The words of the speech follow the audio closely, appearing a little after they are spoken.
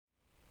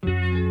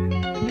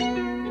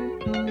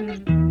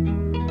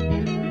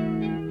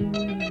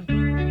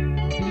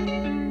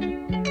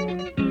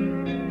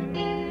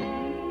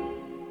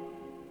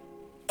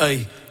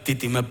Ey,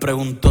 Titi me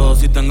preguntó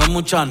si tengo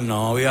muchas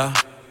novias.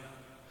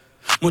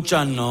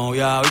 Muchas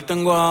novias, hoy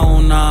tengo a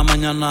una,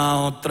 mañana a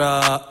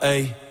otra,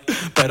 ey.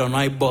 Pero no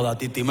hay boda.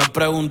 Titi me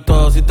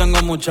preguntó si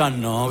tengo muchas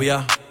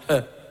novias.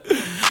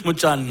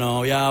 Muchas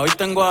novias, hoy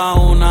tengo a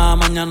una,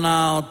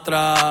 mañana a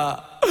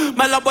otra.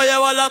 Me las voy a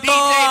llevar a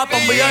todas pa'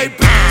 un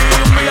VIP,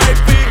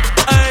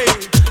 ey.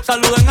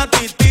 Saluden a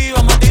Titi,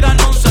 vamos a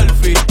tirarnos un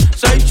selfie.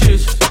 6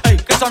 chis, ey.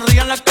 Que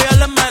sonrían las que ya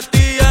les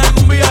metí en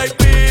un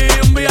VIP, ey.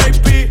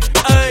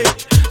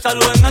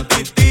 Saluden a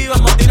Titi,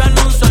 vamos a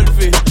tirarnos un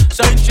selfie.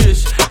 6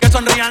 chis, que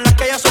sonrían las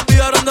que ya se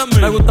olvidaron de mí.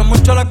 Me gustan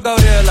mucho las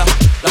Gabriela,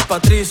 las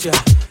Patricia,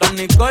 las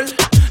Nicole,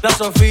 la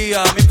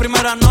Sofía. Mi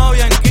primera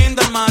novia en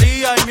Kinder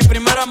María. Y mi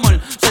primer amor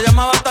se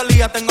llamaba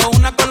Talía. Tengo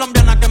una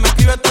colombiana que me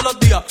escribe todos los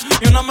días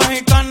y una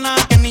mexicana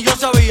que ni yo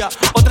sabía.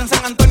 Otra en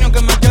San Antonio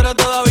que me quiere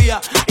todavía.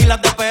 Y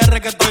las de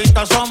PR que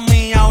toditas son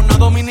mías. Una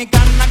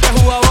dominicana que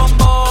juega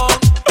bombón,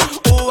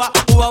 uva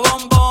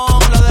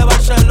bombón. La de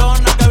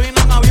Barcelona que vino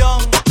en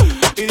avión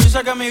y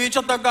dice que mi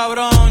bicho está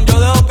cabrón. Yo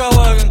dejo que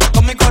jueguen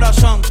con mi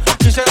corazón.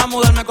 Quisiera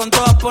mudarme con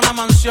todas por una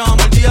mansión.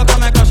 El día que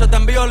me case te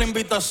envío la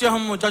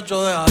invitación,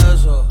 muchacho, deja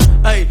eso.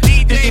 Ey,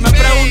 Titi me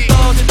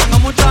preguntó si tengo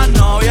muchas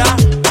novias.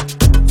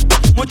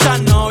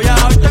 Muchas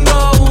novias, hoy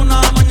tengo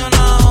una,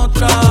 mañana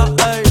otra,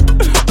 ey.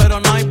 Pero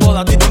no hay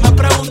boda. Titi me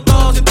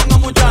preguntó si tengo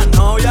muchas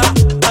novias.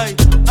 Ey,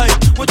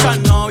 muchas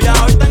novias,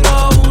 hoy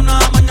tengo una,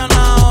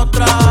 mañana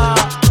otra.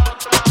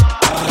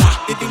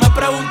 Titi me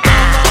preguntó.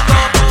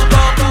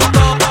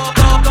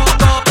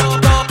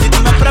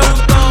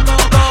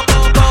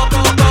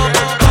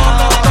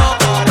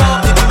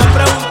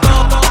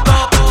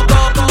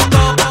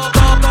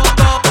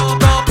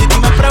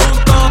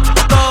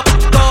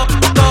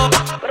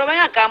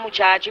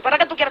 Muchacho, ¿y para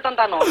qué tú quieres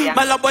tanta novia?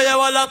 Me las voy a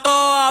llevar a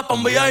todas pa'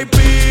 un VIP,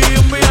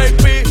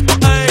 ey.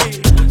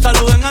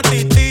 Saluden a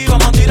Titi,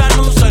 vamos a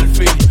tirarnos un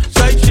selfie.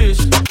 6 chis,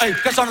 ey.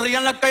 Que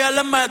sonrían las que ya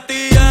les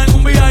metí en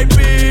un VIP,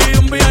 ey.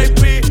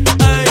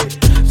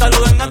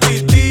 Saluden a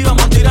Titi,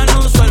 vamos a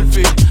tirarnos un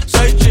selfie.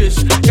 6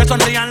 chis, que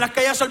sonrían las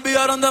que ya se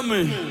olvidaron de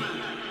mí.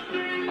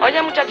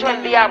 Oye, muchacho,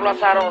 el diablo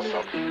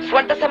azaroso.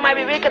 Suéltese más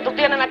vivir que tú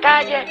tienes en la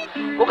calle.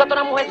 Búscate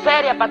una mujer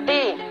seria para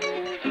ti.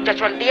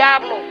 Muchacho, el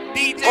diablo.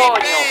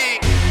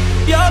 Coño.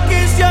 Yo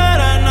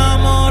quisiera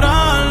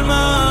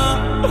enamorarme,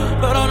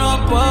 pero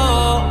no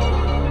puedo,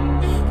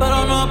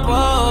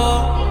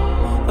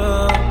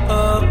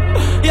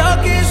 Yo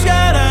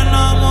quisiera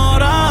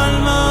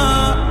enamorarme,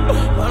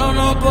 pero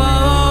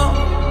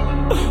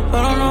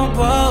no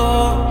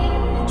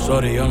puedo,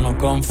 Sorry, yo no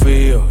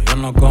confío,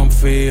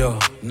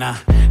 nah,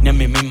 ni en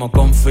mí mismo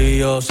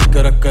confío. Si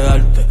quieres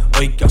quedarte,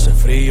 hoy que hace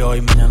frío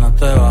y mañana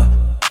te vas.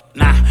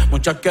 Nah,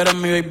 muchas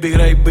quieren mi baby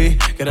gravy,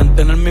 quieren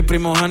tener mi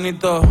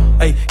primogénito,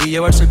 ey, y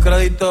llevarse el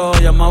crédito.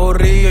 Ya me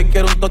aburrí y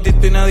quiero un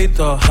totito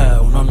inédito.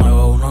 Uno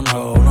nuevo.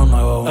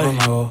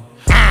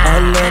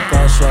 Hazle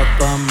caso a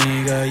tu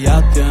amiga,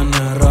 ella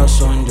tiene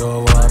razón.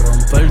 Yo voy a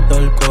romperte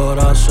el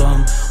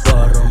corazón,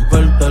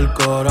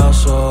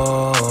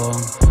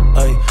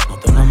 Ey, no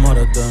te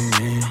enamores de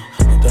mí,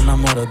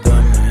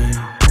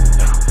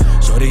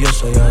 Sorry, yo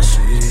soy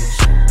así,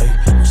 ey,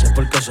 no sé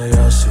por qué soy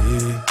así.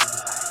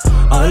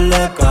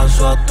 Hazle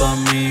caso a tu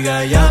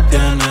amiga, ella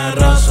tiene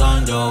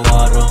razón. Yo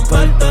voy a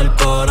romperte el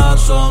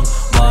corazón,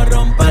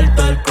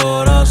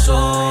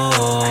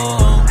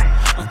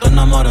 No te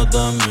enamores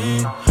de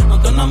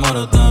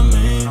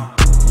mí, no.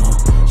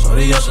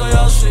 Sorry, yo soy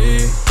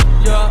así,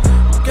 ya,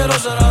 no quiero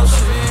ser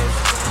así,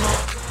 no.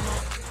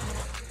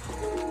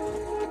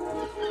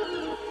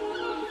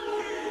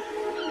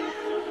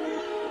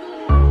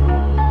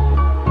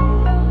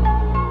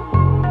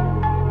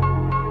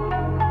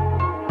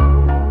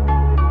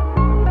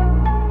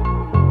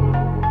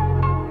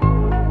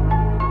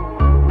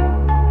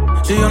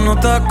 Si yo no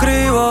te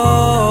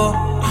escribo,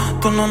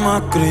 tú no me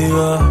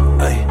escribes,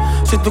 ey.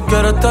 Si tú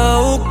quieres te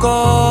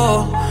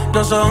busco,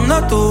 yo sé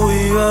dónde tú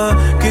vives.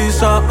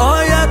 Quizás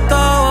hoy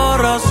está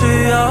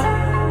borracía,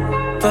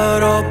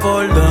 pero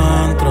por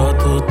dentro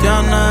tú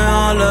tienes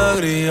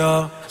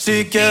alegría.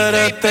 Si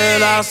quieres te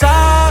la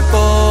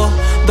saco,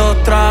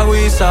 2 tragos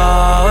y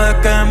sabes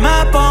que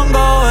me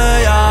pongo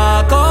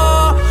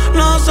bellaco.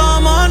 No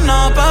somos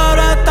nada,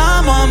 pero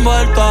estamos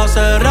envueltos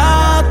hace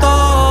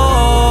rato.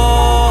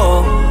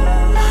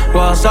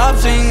 WhatsApp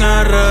sin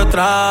el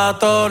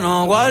retrato,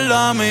 no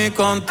guarda mi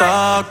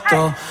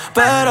contacto,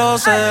 pero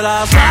se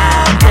la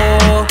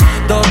saco.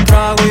 2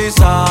 tragos y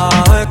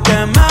sabes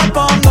que me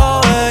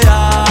pongo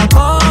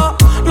bellaco.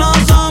 No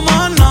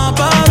somos nada,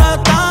 pero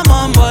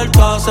estamos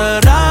envueltos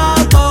hace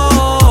rato.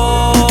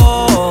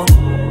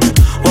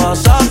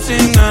 WhatsApp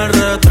sin el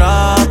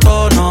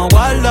retrato, no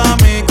guarda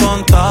mi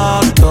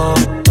contacto.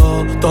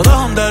 Todo es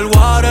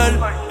underwater,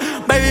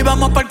 baby,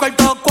 vamos pa'l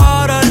cuarto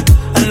quarter.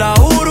 En la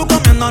Uru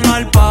comiéndonos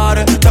al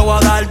pare. Te voy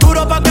a dar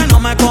duro pa' que no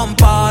me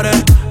compare.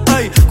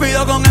 Ey,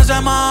 cuido con ese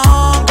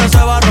man que se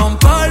va a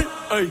romper.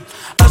 Ey,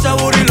 ese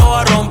booty lo va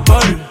a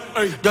romper.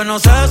 Ey, yo no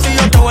sé si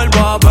yo te vuelvo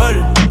a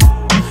ver.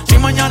 si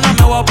mañana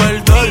me voy a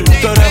perder.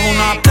 Tú eres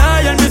una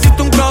player, me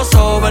hiciste un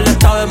crossover.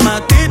 Esta vez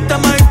metiste,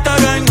 me diste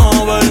game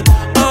over.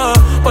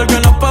 Porque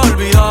no puedo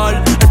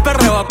olvidar el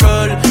perreo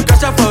aquel que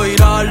se fue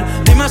viral.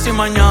 Dime si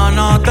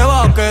mañana te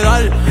vas a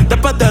quedar.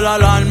 Después de la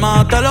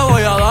alarma te lo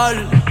voy a dar.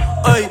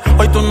 Ey,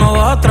 hoy tú no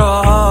vas a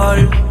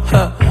trabajar.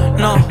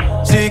 No,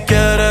 si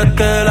quieres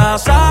te la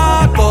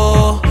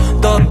saco.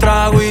 2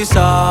 tragos y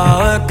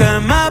sabes que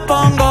me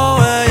pongo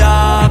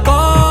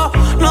bellaco.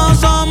 No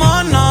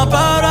somos nada,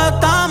 pero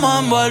estamos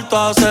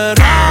envueltos hace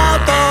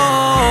rato.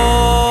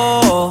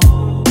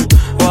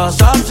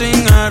 WhatsApp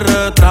sin el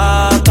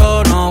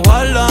retrato, no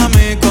guarda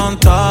mi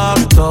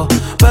contacto,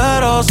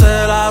 pero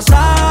se la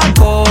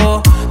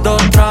saco.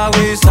 2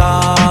 tragos y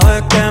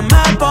sabes que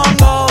me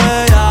pongo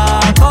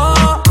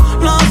bellaco.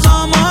 No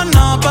somos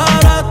nada,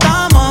 pero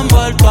estamos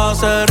envueltos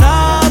hace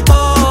rato.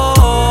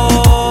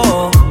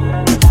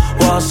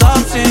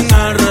 WhatsApp sin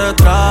el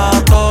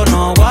retrato,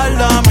 no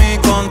guarda mi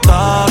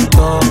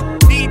contacto.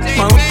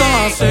 Me gustan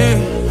así,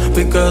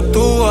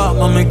 piquetúa,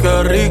 mami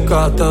qué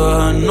rica, te ves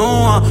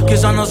desnuda.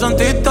 Quizás no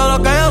sentiste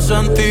lo que yo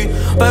sentí,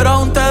 pero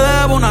aún te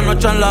debo una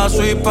noche en la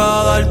suite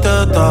pa'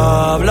 darte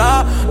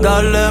tabla.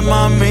 Dale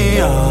mami,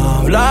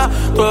 habla,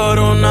 tú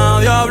eres una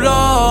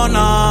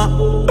diablona.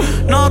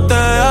 No te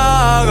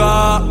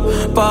hagas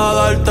pa'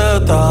 darte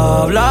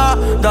tabla.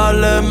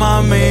 Dale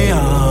mami,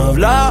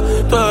 habla,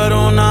 tú eres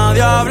una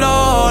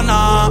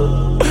diablona.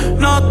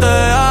 No te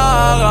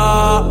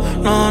hagas,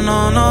 no,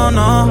 no, no,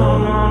 no.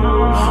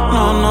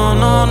 No, no,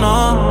 no, no.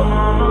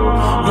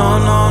 No,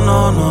 no,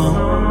 no, no.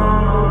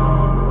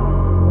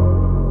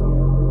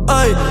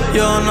 Ay,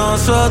 yo no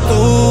sé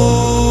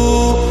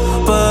tú,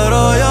 pero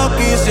yo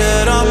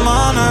quisiera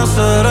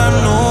amanecer en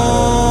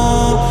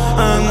nu,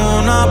 en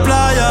una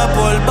playa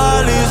por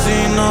Bali,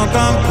 sino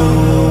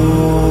Cancún.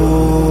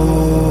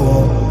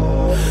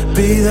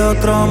 Pide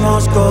otro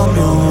Moscow.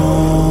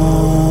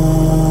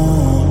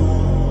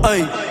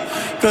 Ay,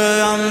 que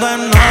ande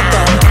en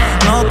nota,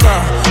 nota,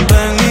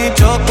 ven y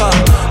choca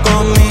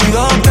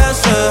conmigo que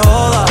se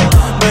joda.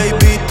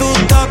 Baby, tú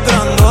estás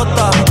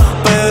grandota,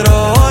 pero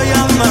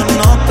óyeme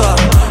nota,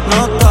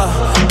 nota,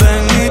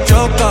 ven y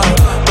choca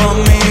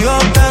conmigo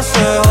que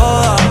se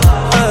joda,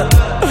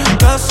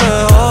 que se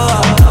joda.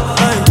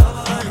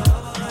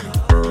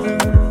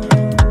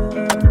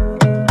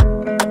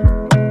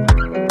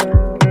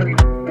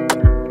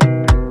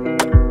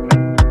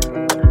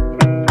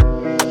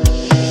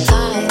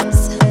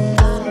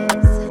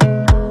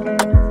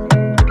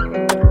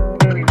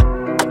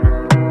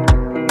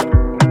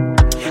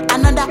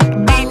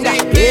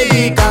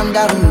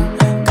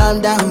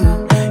 Calm down.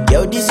 Yo,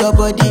 this your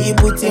body, it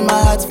puts in my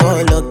heart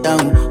for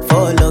lockdown,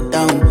 oh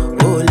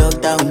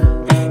lockdown.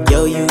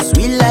 Yo, you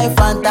sweet life,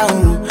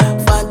 phantom.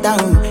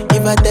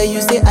 If I tell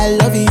you say I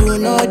love you, you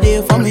know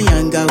they for me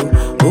young girl,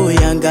 oh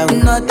young girl.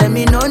 No tell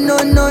me no, oh,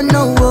 oh,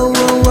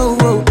 oh,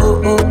 oh,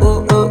 oh,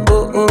 oh, oh,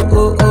 oh,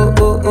 oh, oh,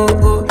 oh, oh,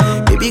 oh.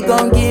 Baby,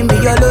 gon' give me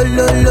your lo,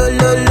 oh,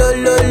 oh,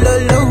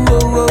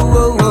 oh,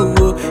 oh,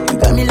 oh. You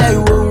got me like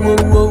whoa.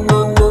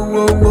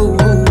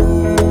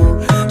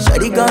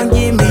 Shawty gon'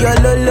 give me your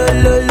lo,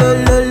 whoa.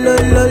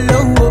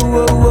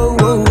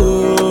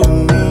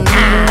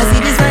 I see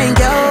this fine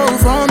girl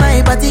from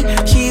my party,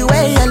 she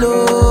wear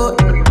yellow.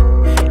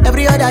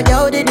 Every other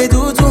girl they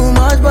do too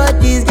much, but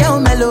this girl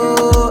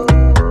mellow.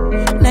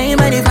 Now in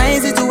my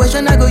divine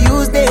situation, I go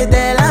use they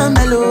tell I'm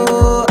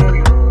mellow.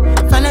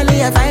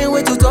 Finally I find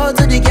way to talk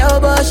to the girl,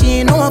 but she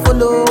ain't no one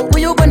follow.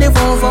 When you gonna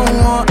phone for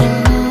one?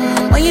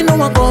 When you know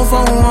I come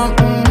for one?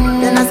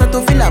 Then I start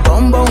to feel a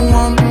bum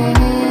one.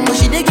 But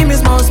she dey give me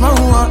small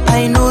one.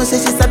 I know, say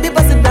she sabi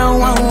pass it down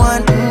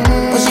one.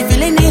 But she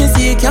feeling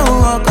insecure,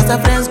 cause her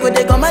friends go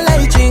they come my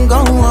light ring go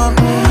on.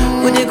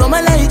 Go they come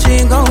my light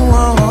ring go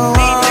on.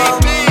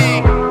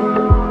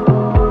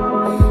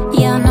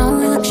 Yeah, I know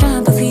we look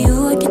shy, but for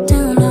you I get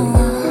down low.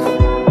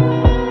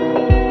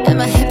 And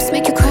my hips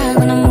make you cry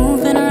when I'm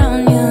moving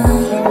around you.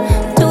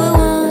 Do it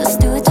once,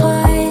 do it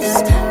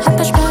twice. I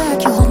push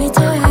back, you hold me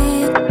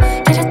tight.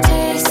 Get a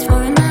taste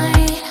for a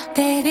night.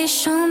 Baby,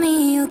 show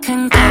me you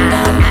can calm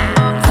down.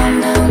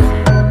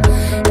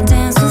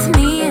 Dance with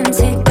me and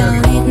take the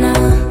lead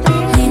now.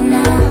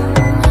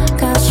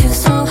 Got you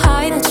so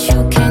high that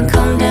you can't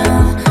come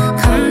down.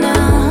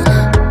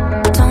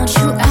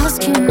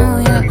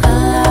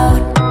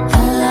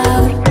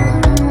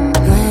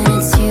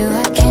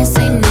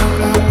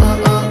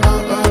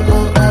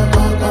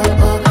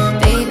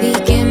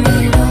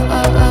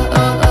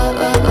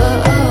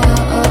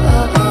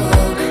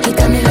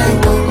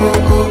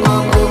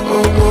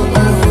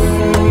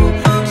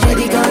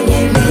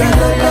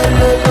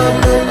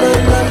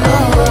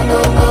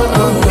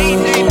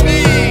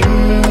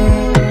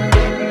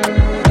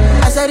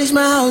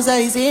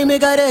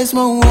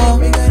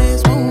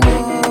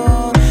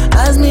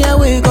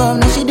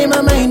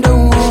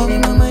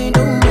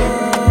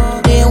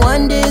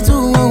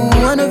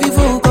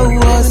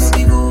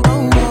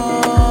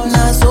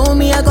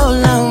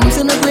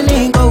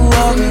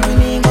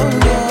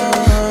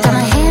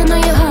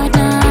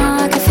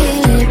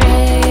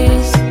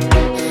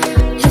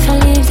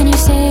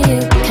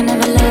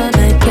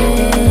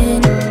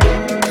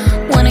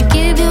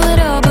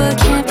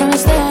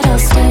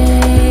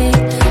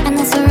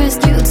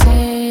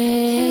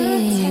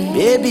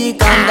 Baby,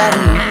 calm down,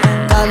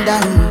 calm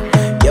down.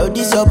 Yo,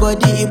 this your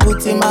body, it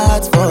puts in my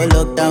heart for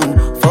lockdown,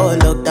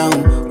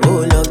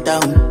 oh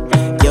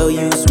lockdown. Yo,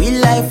 you sweet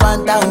life,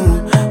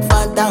 phantom,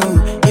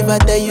 phantom. If I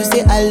tell you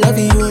say I love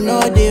you, you know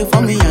they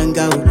for me, young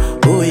girl,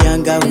 oh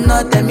young girl.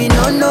 No, tell me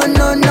no, no,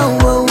 no, no,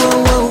 oh,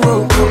 oh, oh,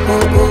 oh, oh,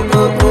 oh,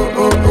 oh, oh,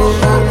 oh,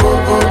 oh, oh,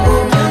 oh,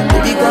 oh.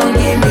 Baby, come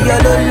give me your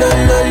lo, lo,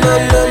 lo, lo,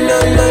 lo,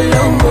 lo, lo, lo,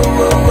 oh,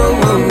 oh,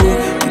 oh, oh.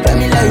 You got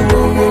me like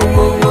whoa, whoa,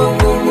 whoa, whoa,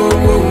 whoa,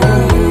 whoa, whoa.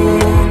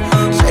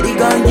 Shawty,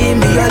 come give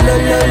me your lo,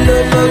 lo, lo,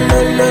 lo, lo,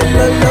 lo,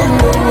 lo, lo,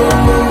 oh,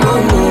 oh,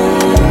 oh, oh.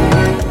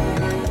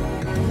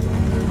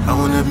 I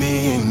wanna be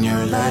in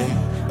your life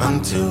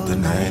until the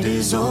night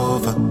is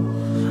over.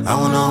 I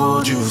wanna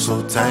hold you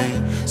so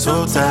tight,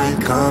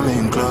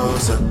 coming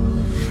closer.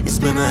 It's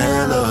been a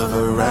hell of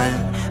a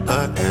ride,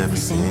 but every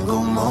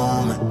single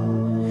moment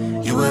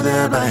you were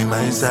there by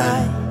my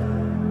side.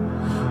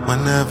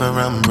 Whenever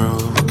I'm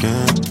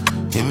broken,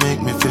 you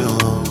make me feel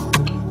whole.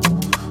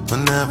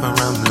 Whenever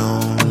I'm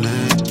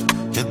lonely,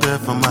 you're there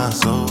for my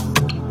soul.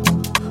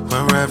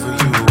 Wherever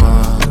you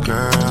are,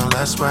 girl,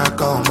 that's where I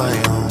call my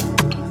home.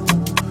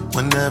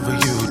 Whenever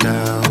you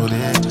doubt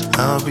it,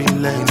 I'll be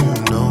letting you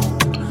know.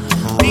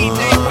 I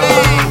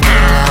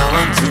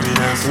want to be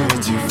dancing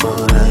with you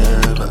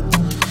forever.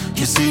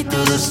 You see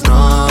through the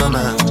storm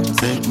and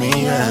take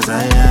me as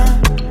I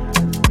am.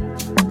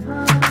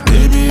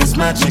 Baby, it's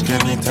magic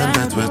anytime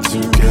that we're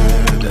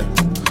together.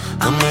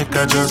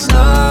 I just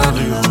love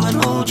you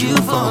and hold you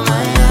for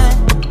my hand.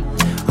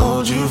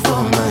 Hold you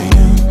for my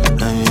hand.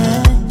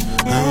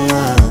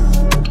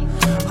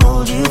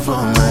 Hold you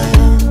for my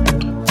hand.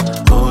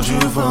 Hold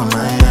you for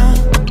my hand.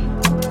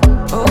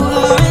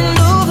 Over and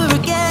over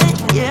again,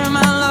 yeah,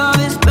 my love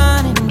is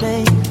burning,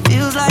 babe.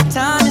 Feels like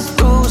time is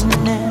frozen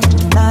and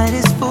the night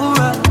is for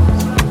us.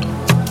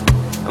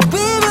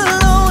 We're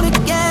alone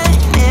again,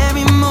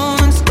 every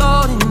moment's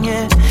golden,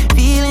 yeah.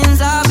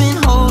 Feelings I've been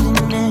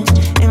holding in,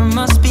 it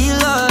must be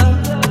love.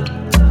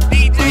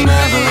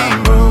 Whenever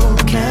I'm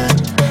broken,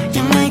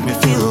 you make me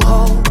feel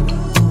whole.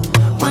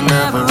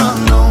 Whenever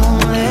I'm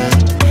lonely,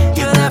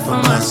 you're there for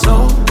my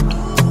soul.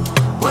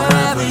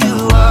 Wherever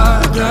you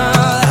are,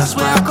 girl, that's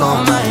where I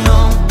call my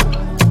own.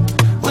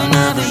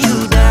 Whenever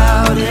you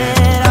doubt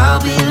it, I'll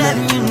be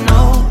letting you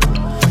know.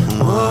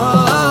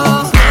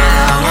 Oh,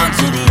 I want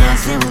to be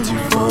dancing with you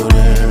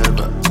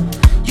forever.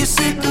 You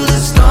see through the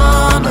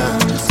storm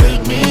and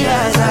take me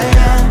as I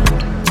am.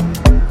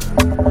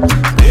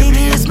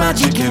 Baby, it's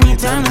magic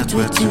anytime that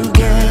we're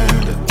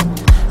together.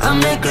 I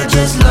make her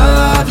just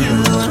love you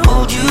and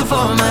hold you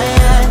for my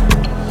hand.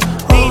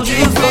 Hold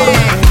you for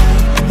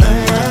my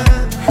hand.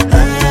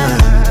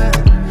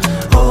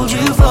 Hold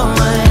you for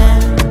my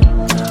hand.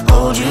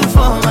 Hold you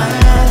for my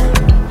hand.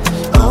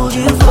 Hold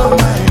you for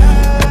my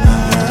hand.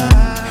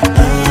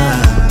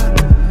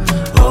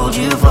 Hold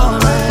you for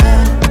my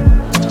hand.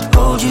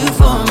 Hold you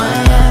for my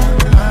hand.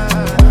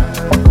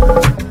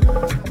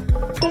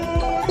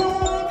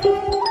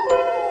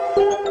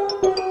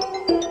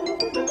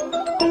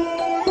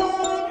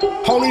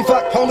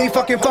 Holy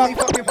fucking fuck,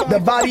 the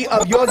body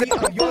of yours.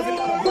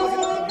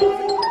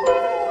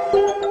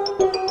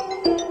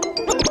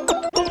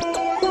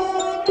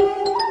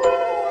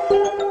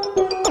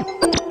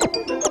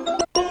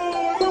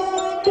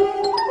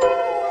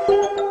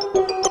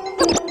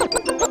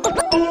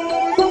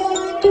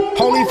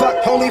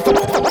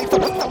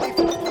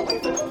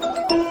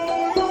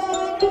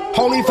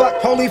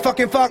 Holy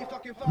fucking fuck,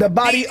 the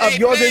body of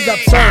yours is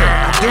absurd.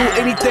 I do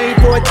anything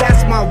for it,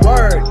 that's my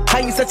word. How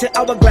you such an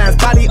hourglass,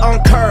 body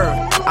on curve?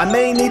 I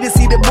may need to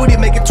see the booty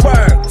make it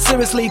twerk.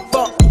 Seriously,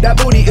 fuck, that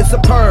booty is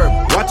superb.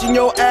 Watching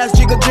your ass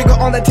jiggle jiggle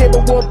on the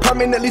table will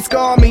permanently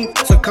scar me.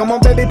 So come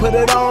on baby, put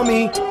it on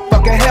me.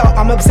 Fucking hell,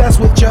 I'm obsessed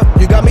with you.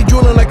 You got me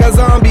drooling like a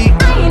zombie.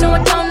 You know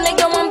what dumb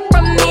nigga want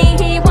from me?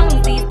 He wants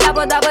these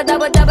double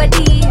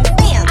D's.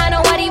 I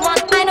know what he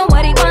want, I know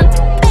what he want.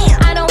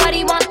 I know what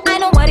he want, I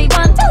know what he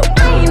want.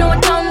 You know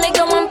what dumb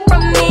nigga want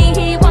from me?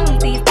 He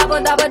wants these double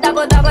D's.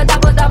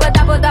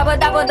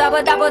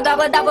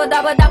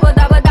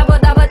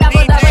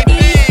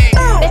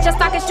 Bitch, just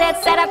talking shit,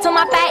 set up to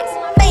my face.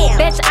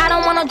 Bitch, I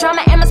don't want no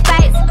drama in my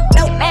space.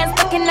 Man's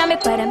looking at me,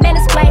 put him in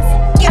his place.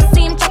 I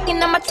see him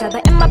checking on my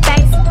treasure in my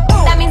face.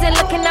 That means he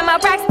looking at my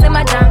racks in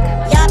my junk.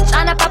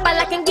 Tryna pop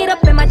I can get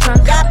up in my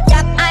trunk.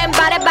 I ain't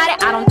bout it,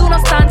 I don't do no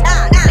stunts.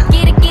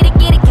 Get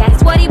it,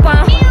 cat's what he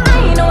want.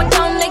 You know what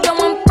dumb nigga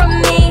want from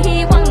me?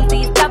 He wants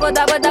these double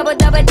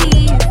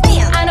D's.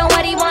 I know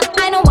what he want,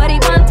 I know what he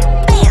want.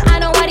 I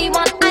know what he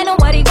want, I know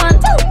what he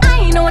want.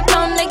 You know what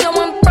dumb nigga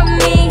want from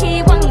me?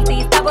 He wants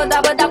these double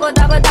D's.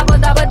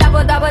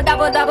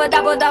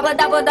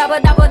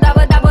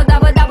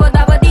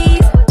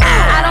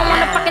 I don't want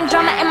no fucking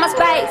drama in my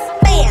space.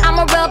 I'm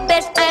a real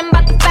bitch, I ain't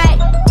about to fake.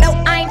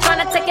 I ain't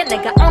tryna take a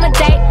nigga on a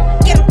date.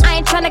 I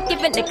ain't tryna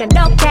give a nigga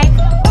no cake.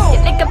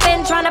 Your nigga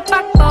been tryna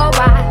fuck for a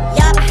while.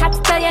 I had to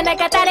tell your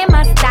nigga that it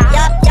must stop.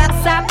 A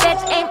side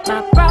bitch ain't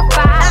my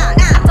profile.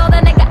 I told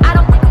a nigga I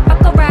don't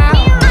fuck around.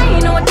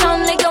 You know what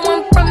dumb nigga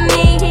want from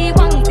me? He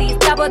wants these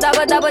double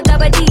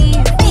D's.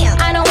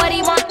 I know what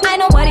he want, I know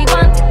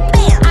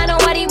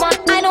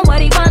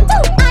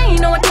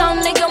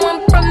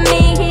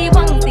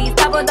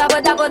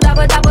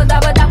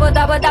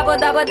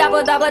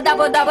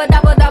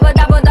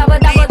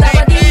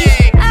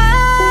D's.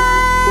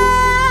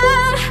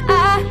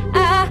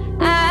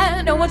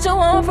 I know what you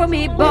want from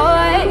me, boy.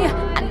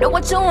 I know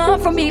what you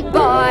want from me,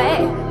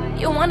 boy.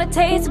 You wanna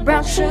taste the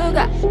brown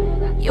sugar.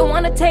 You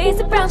wanna taste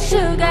the brown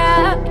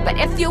sugar. But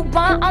if you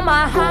want all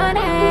my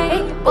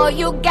honey, boy,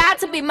 you got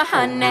to be my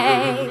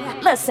honey.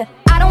 Listen,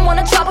 I don't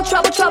wanna trouble,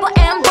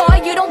 and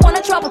boy, you don't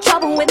wanna trouble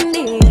with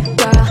me,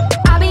 girl.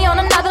 I'll be on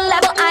another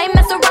level. I ain't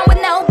messing around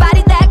with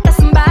nobody that got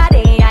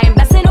somebody. I ain't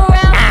messing around.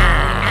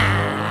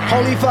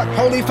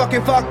 Holy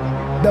fucking fuck.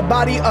 The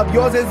body of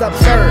yours is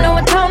absurd. I know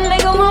what Tom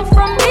nigga want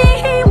from me.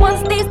 He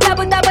wants these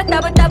double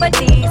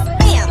D's.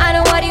 I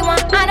know what he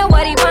want. I know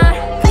what he want.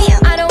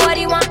 I know what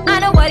he want. I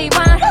know what he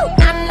want.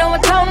 I know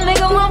what Tom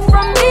nigga want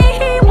from me.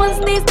 He wants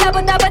these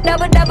double D's.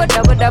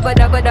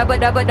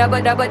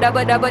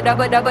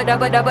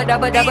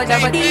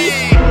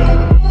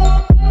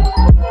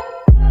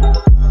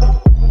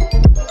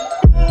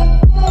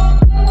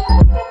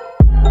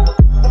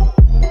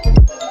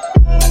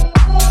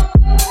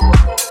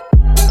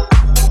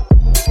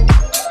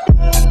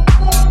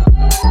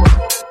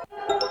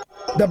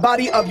 The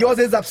body of yours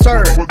is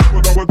absurd.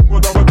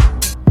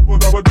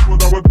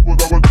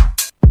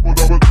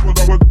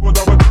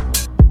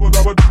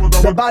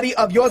 The body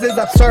of yours is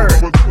absurd.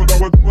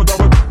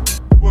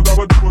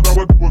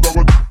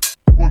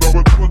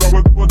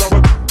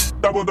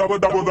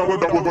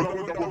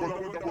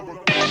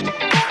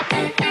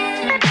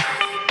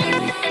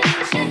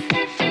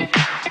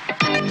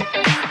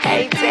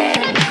 Hey,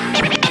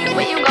 Daddy,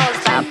 when you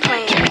gonna stop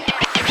playing?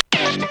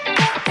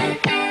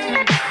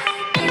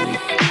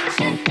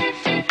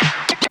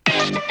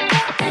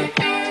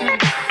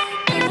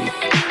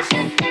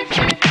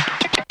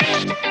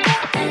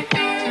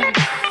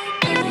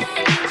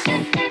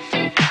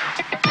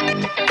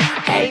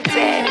 Hey,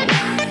 Daddy,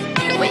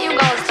 when you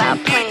gonna stop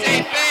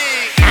playing?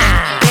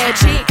 Yeah,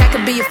 chick, I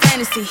could be a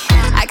fantasy.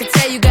 I could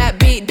tell you got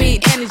big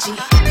energy.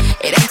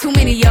 It ain't too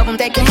many of them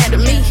that can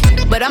handle me,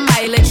 but I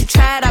might let you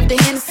try it off the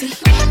Hennessy.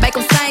 Make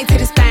them sing to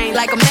this thing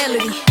like a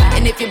melody.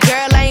 And if your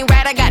girl ain't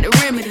right, I got the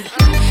remedy.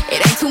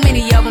 It ain't too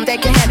many of them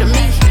that can handle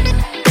me.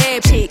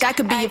 Bad chick, I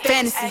could be a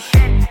fantasy.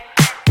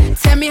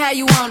 Tell me how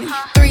you want it.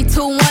 3,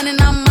 2, 1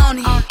 and I'm on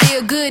it.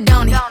 Feel good,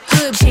 don't it?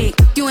 Hood chick,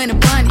 you in a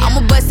bunny.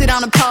 I'ma bust it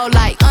on the pole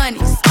like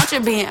honest. I'm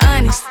just being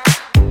honest.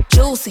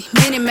 Juicy,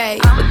 mini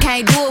made, but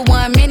can't do it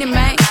 1 minute,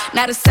 man.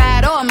 Not a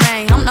side or a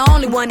main. I'm the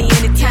only one he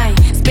entertain.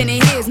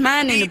 Spending his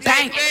mind in the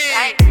bank.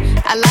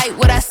 I like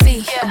what I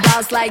see. A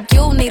boss like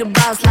you need a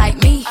boss like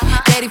me.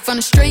 Daddy from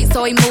the street,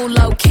 so he move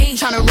low key.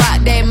 Tryna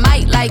rock that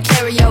mic like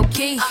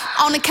karaoke.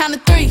 On the count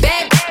of 3,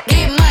 baby,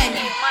 get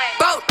money.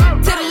 Broke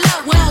to the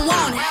left, we don't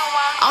want it.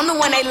 I'm the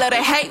one they love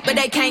to hate, but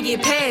they can't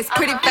get past.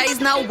 Pretty face,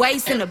 no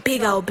waist, and a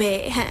big old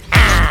bed.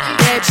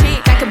 Bad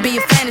chick, I could be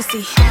a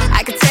fantasy.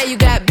 I could tell you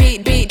got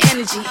big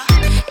energy.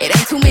 It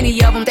ain't too many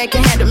of them that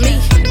can handle me,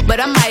 but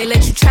I might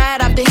let you try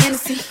it off the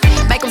Hennessy.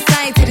 Make them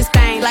sing to this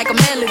thing like a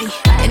melody.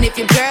 And if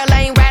your girl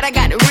ain't right, I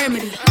got the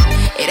remedy.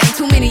 It ain't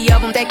too many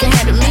of them that can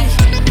handle me.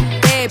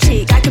 Bad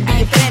chick, I could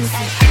be a fantasy.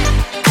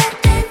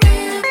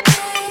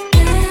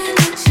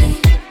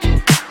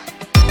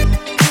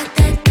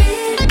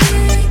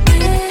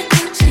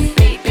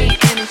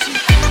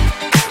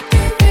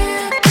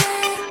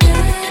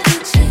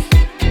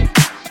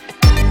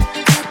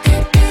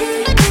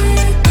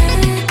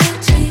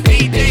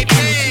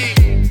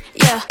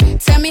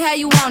 How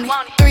you want it?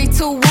 3,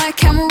 2, 1,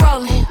 camera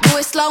rolling. Do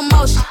it slow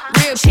motion.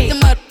 Real chick.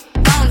 Them up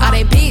on it. All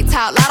they big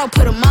talk, lotto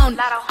put them on it.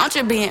 I'm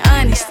just being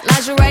honest.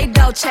 Lingerie,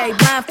 Dolce,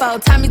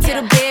 blindfold. Tie me to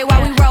the bed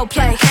while we role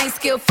play. Can't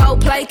skill folk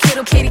play.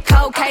 Kittle kitty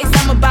cold case.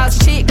 I'm a boss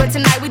chick, but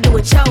tonight we do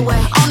it your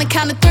way. On the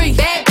count of 3,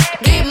 baby,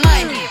 get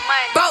money.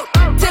 Broke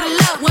to the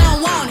left, we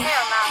don't want it.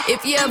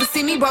 If you ever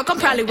see me broke, I'm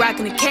probably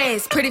rocking the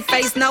cash. Pretty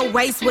face, no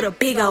waist, with a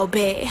big old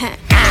bag.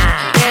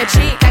 Bad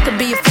chick, I could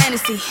be a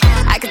fantasy.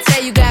 I could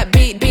tell you got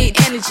big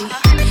energy.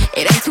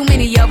 It ain't too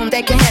many of them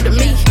that can handle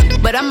me,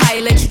 but I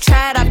might let you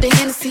try it off the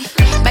Hennessy.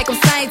 Make them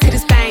sing to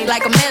this thing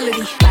like a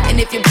melody. And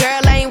if your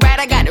girl ain't right,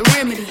 I got the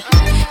remedy.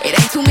 It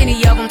ain't too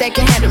many of them that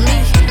can handle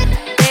me.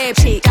 Bad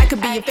chick, I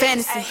could be a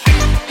fantasy.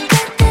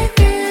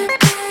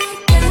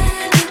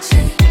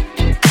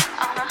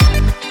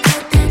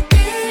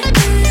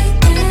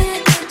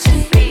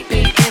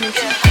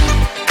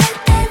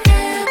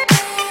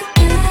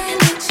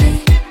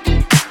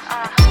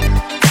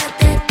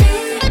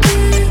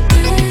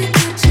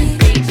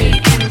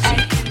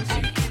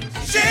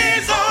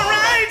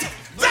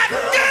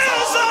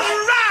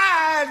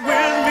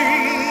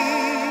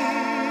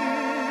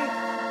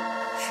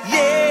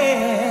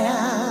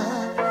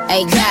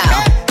 Hey girl,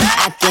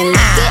 I can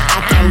lick it, I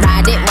can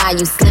ride it while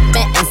you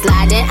slipping and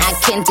sliding. I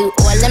can do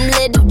all them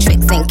little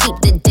tricks and keep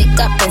the dick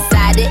up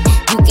inside it.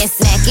 You can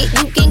smack it,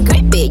 you can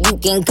grip it, you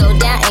can go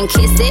down and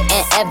kiss it.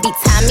 And every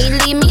time he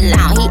leave me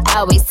alone, he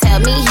always tell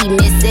me he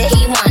miss it.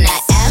 He wanna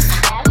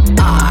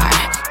F-R-E-A-K,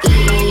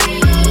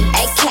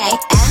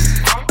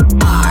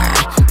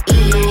 F-R-E-A-K,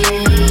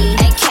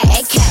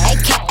 A-K,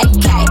 A-K,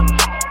 A-K,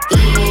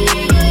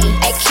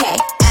 E-A-K,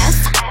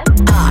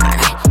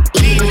 F-R-E-A-K.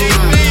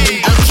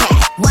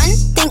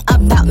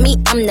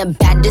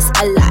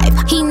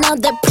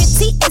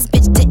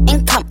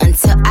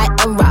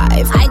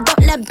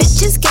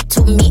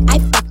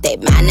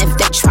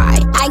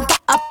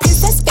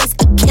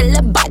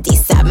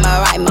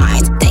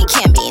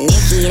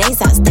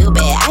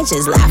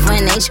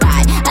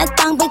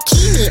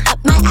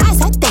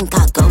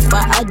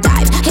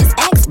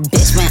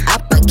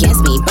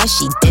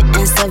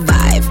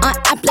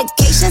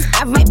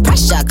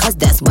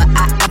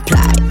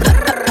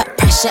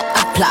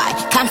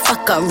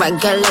 a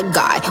regular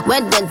guy.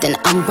 Wetter than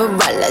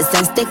umbrellas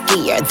and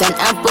stickier than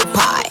apple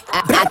pie.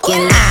 I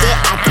can lick it,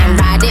 I can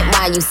ride it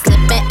while you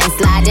slipping and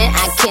sliding.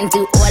 I can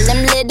do all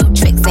them little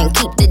tricks and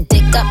keep the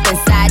dick up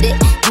inside it.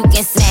 You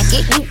can smack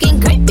it, you can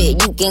grip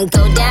it, you can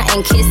go down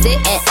and kiss it.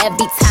 And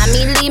every time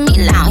he leave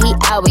me alone, he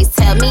always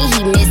tell me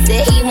he miss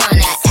it. He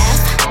wanna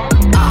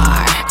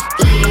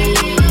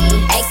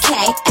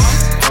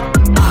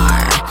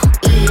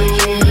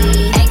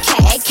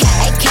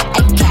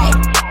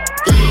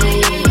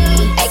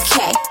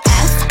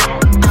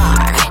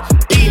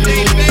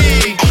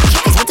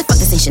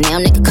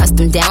Chanel, nigga,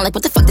 custom down. Like, what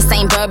the fuck, the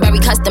same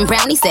Burberry custom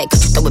brown? He said, could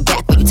you throw it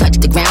back when you touch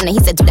the ground? And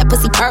he said, do that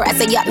pussy purr. I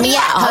said, yup, me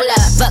out. Hold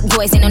up. Fuck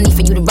boys, ain't no need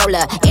for you to roll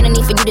up. Ain't no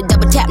need for you to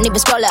double tap, need to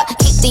scroll up.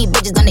 Keep these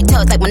bitches on their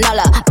toes like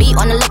Manola. Be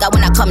on the lookout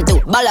when I come through.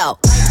 Bolo.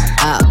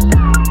 Oh,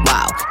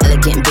 wow.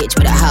 Elegant bitch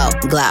with a hoe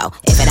glow.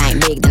 If it ain't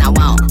big, then I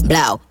won't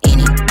blow.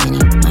 Any,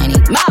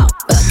 money, mo.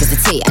 Fuck is the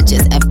T, I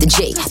just F the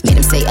G.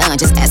 Made him say,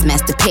 just ask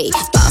Master P.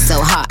 Ball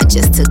so hard, I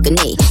just took a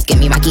knee. Give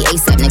me Rocky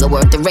ASAP, nigga,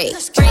 worth the rate.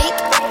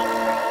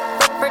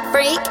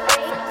 Freak,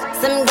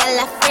 some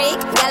gala freak,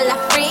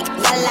 freak.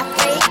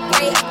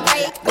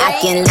 I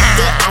can lick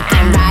it, I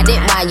can ride it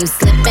while you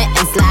slipping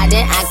and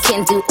sliding. I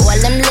can do all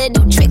them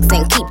little tricks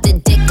and keep the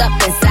dick up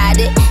inside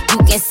it. You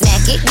can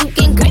smack it, you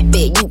can grip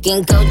it, you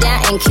can go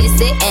down and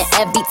kiss it. And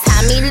every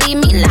time he leave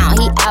me alone,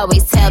 he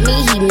always tell me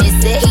he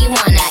miss it. He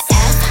wanna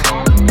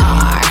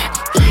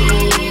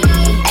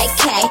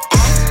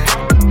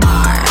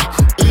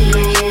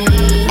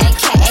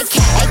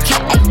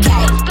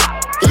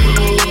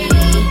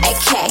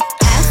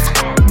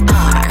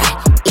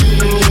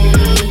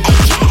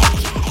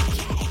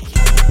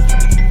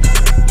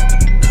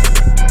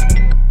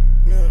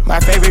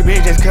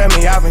cut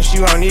me off and she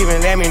won't even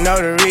let me know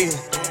the reason.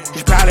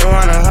 She probably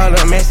wanna hug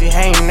her messy,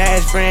 hating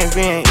ass friends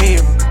being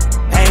evil.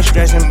 I ain't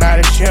stressing about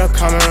it, she'll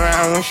come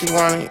around when she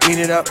wanna eat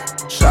it up.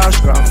 Slow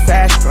scroll,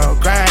 fast scroll,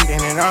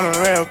 grinding and I'm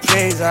a real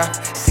pleaser.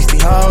 60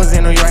 hoes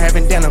in New York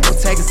having dinner, go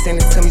take it, send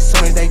it to me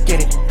soon as they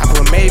get it. I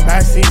put made by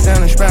seats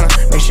in the sprinter,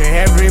 make sure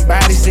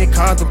everybody sit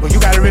comfortable. You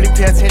gotta really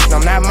pay attention,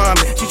 I'm not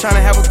mommy. She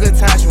tryna have a good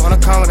time, she wanna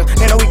come with her.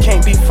 They know we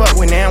can't be fucked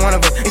with, now one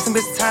of us. It's some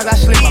bitch times I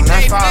sleep, I'm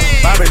not falling.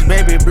 Bobby's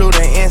baby blue,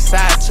 the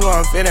inside too,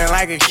 I'm feeling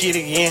like a kid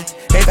again.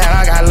 They thought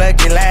I got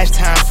lucky last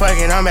time, fuck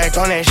it, I'm back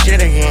on that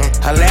shit again.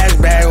 Her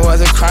last bag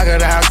was a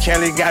crocodile,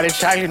 Kelly got it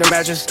chocolate to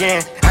match her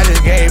skin. I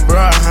just gave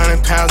bro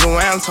 100 pounds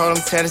away, I told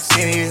him tell the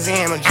city is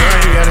in.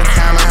 Majority of the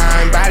time I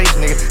hide bodies,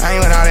 nigga. I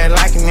ain't with all that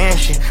liking and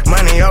shit.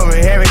 Money over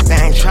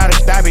everything, try to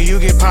stop it,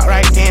 you get popped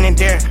right then and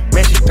there.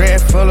 Message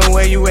thread full of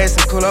where you at,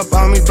 some pull up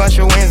on me,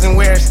 bunch of wins and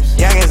wears.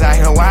 Youngins out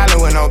here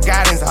wildin' with no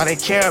guidance, all they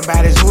care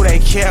about is who they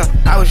kill.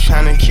 I was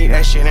tryna keep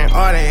that shit in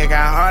order, it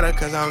got harder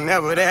cause I'm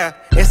never there.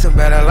 It's a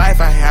better life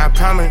out here, I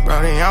promise,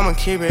 bro, then I'ma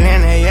keep it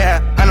in there,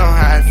 yeah. I know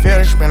how it feel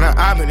to spend an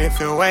op, but it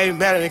feel way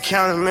better to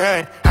count a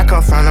million. I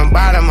come from the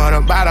bottom of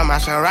the bottom, I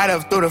shall right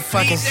up through the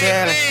fucking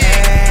ceiling.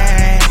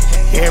 Hey,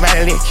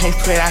 everybody lit, can't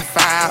put that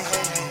file.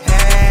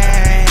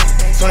 Hey,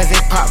 soon as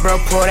it pop, bro,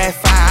 pull that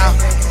file.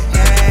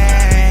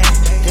 Hey,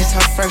 this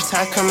her first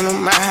time coming to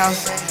my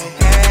house.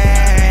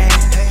 Hey,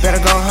 better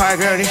go hard,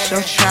 girl, this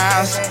your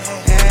trials.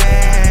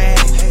 Hey,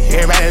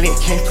 everybody lit,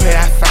 can't put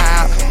that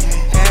file.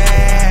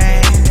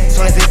 Hey,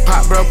 soon as it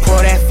pop, bro, pull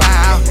that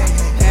file.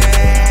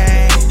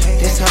 Hey,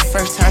 this her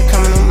first time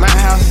coming to my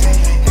house.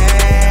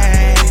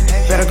 Hey,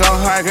 better go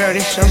hard, girl,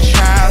 this your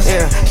trials.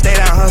 Yeah, stay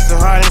down, hustle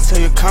hard until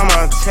you come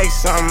up. Take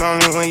something on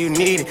me when you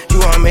need it. You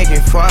won't make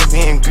it far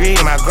being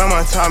greedy. My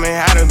grandma taught me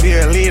how to be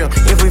a leader.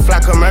 If we fly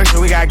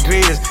commercial, we got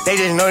greeters. They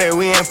just know that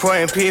we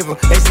important people.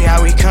 They see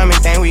how we come and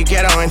think we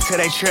ghetto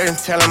until they church and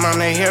tell them I'm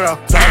their hero.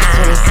 Fly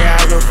to the say I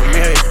look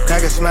familiar. I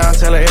can smile,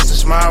 tell her it's a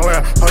small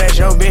world. Oh, that's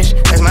your bitch,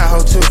 that's my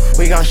hoe too.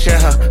 We gon' share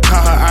her,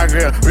 call her our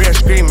girl. Real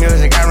street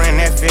music, I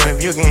ran that field. If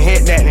you can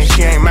hit that, then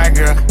she ain't my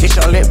girl. Get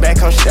your lip back,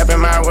 come step in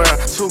my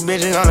world. Two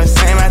bitches on the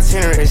same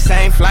itinerary,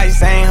 same flight,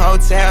 same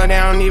hotel. They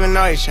don't even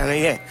know each other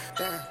yet.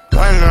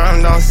 One of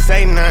them don't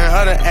say nothing,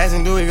 other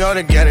asking do we go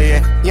together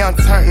yet. Young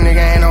turn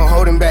nigga ain't no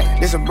holding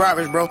back. This a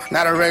Brabus, bro,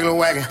 not a regular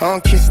wagon. I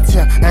don't kiss the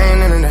tail, I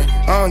ain't into that.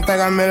 I don't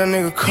think I met a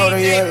nigga colder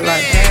yet.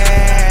 Like,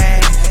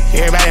 hey,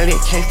 everybody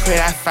lit, can't put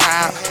that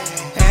file.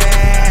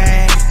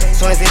 Hey,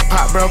 soon as it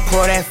pop, bro,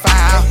 pull that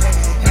file.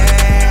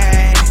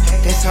 Hey,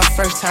 this her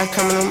first time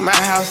coming to my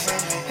house.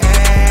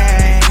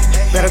 Hey,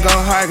 better go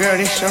hard, girl,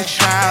 this your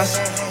trials.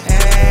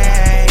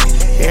 Hey,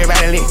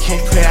 everybody lit,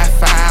 can't put that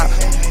file.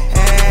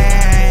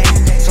 Hey,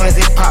 soon as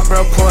it pop,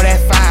 bro, pull that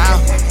file.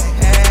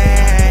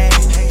 Hey,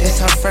 this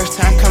her first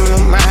time coming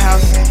to my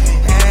house.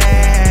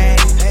 Hey,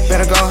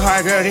 better go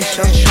hard, girl, this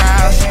your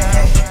trials.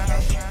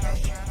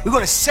 We're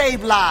gonna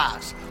save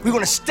lives. We're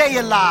gonna stay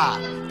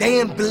alive. They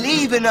ain't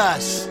believe in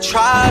us.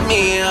 Tried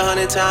me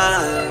 100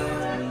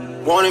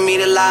 times. Wanted me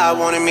to lie,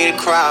 wanted me to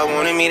cry,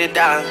 wanted me to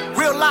die.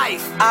 Real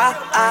life.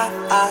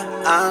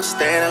 I'm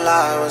staying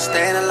alive, I'm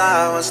staying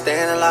alive, I'm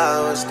staying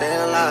alive, I'm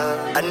staying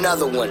alive.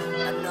 Another one.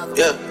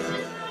 Yeah.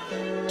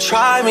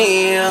 Try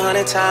me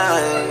 100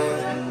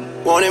 times.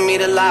 Wanted me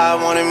to lie,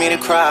 wanted me to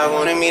cry,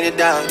 wanted me to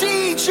die.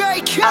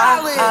 DJ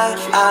Khaled.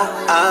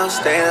 I'm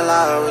staying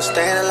alive, we're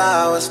staying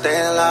alive, we're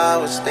staying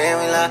alive, we're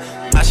staying alive.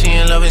 I she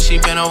in love and she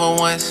been over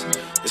once.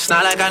 It's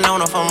not like I know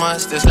her for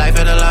months. This life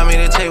it allow me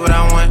to take what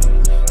I want.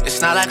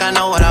 It's not like I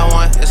know what I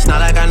want. It's not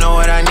like I know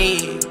what I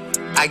need.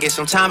 I get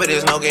some time, but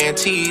there's no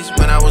guarantees.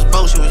 When I was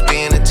broke, she was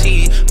being a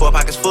tease. 4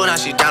 pockets full, now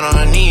she down on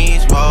her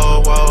knees.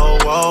 Whoa, whoa,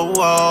 whoa,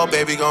 whoa.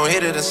 Baby gon'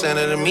 hit it and send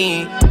it to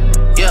me.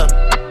 Yeah.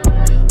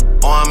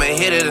 Or I'ma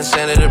hit it and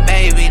send it to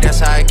baby. That's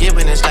how I get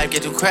when this life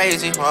get too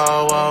crazy.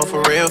 Whoa, whoa,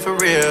 for real,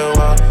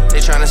 whoa. They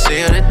tryna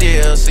seal the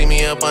deal. See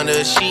me up under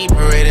a sheet,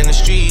 parade in the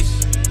streets.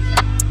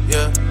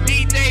 Yeah.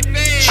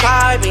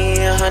 Try me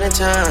 100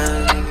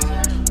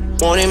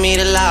 times. Wanted me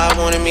to lie,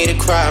 wanted me to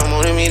cry,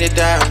 wanted me to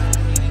die.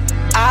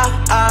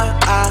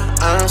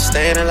 I'm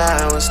staying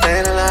alive, I'm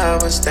staying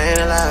alive, I'm staying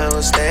alive,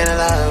 I'm staying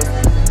alive.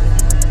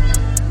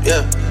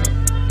 Yeah.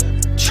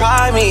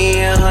 Try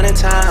me 100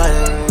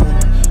 times.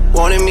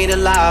 Wanted me to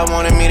lie,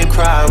 wanted me to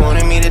cry,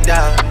 wanted me to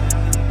die.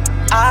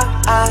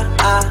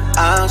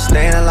 I'm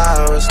staying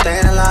alive, I'm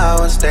staying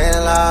alive, I'm staying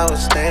alive, I'm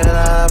staying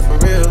alive for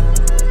real.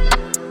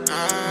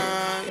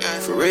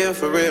 For real,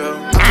 for real.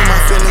 I put my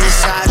feelings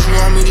aside, you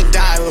want me to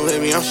die, but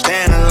baby, I'm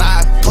staying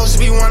alive. Supposed to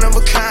be one of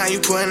a kind, you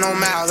putting on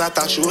miles, I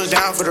thought you was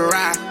down for the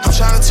ride. I'm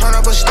trying to turn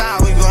up a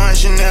style, we going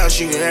Chanel,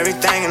 she get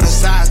everything in the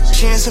size.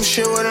 She in some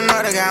shit with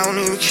another guy, I don't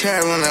even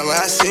care whenever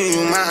I see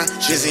you mine.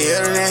 She's the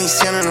other than he's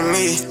sending to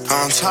me,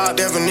 on top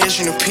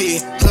definition of P.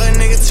 Hood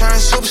nigga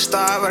turned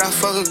superstar, but I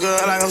fuck a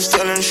girl like I'm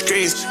still in the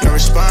streets. No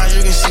response,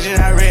 you can see that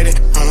I read it.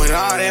 I'm with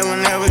all that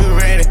whenever you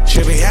ready.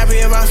 Should be happy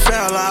if I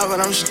fell off, but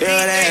I'm still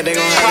there, they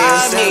gon'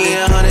 have me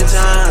 100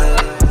 times.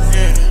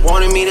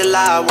 Wanted me to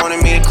lie,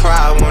 wanted me to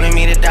cry, wanted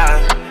me to die.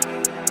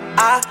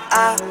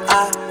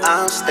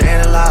 I'm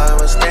staying alive,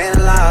 I'm staying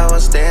alive, I'm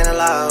staying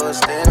alive, I'm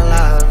staying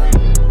alive.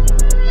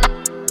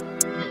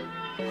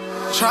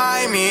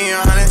 Try me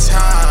 100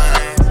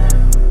 times.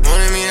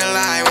 Wanted me to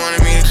lie,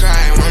 wanted me to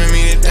cry, wanted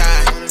me to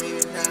die.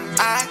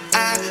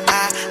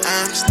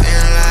 I'm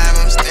staying alive,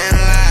 I'm staying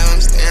alive,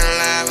 I'm staying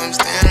alive, I'm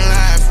staying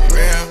alive for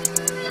real.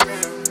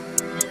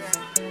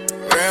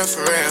 Real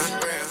for real.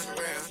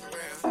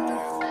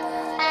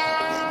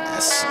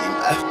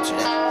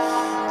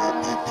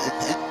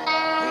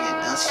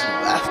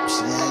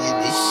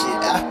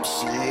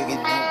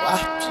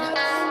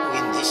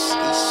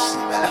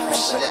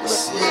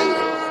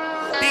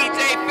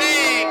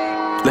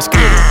 Let's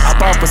get it.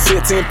 Hop off a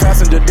 16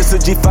 passenger. This a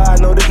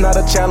G5, no, this not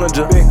a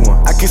Challenger. Big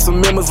one. I keep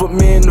some members with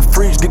me in the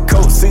fridge. The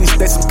coat seats,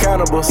 they some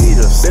cannibals.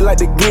 Eaters. They like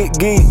to geek.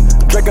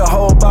 Drink a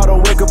whole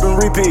bottle, wake up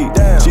and repeat.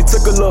 Damn. She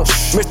took a look,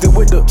 mixed it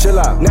with the chill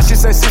out. Now she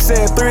saying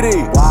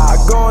 3D. Wow. I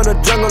go in the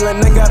jungle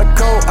and they got a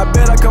coat. I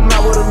bet I come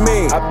out with a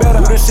mean. I bet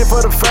I do this shit for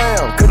the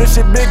fam, cause this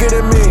shit bigger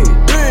than me.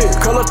 Big.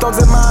 Color stones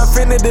in my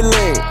infinity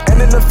lane. And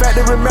in the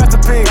factory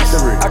masterpiece.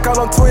 I call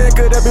him twin,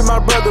 cause that be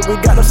my brother. We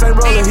got the same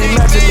roller, he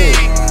matching me.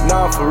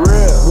 Nah, for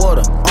real.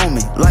 Water on me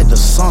like the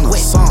sun,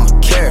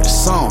 carrots,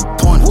 some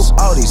pointers.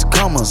 All these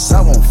commas, I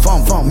won't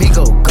fun.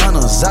 Migo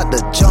gunners out the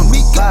jungle.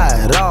 Buy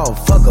it all,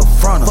 fuck a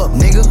fronter. Fuck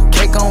nigga,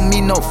 cake on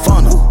me, no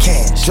funnel.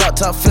 Cash, drop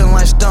top feeling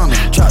like stunner.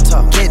 Drop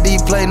top,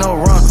 KD play no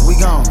runner. We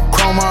gon'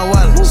 chrome my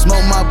wallet,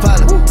 smoke my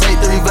pilot. Take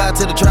the revive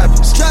to the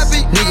trappers.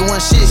 Nigga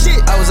want shit.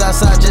 I was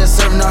outside just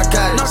serving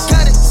narcotics.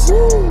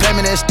 Pay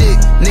me that stick,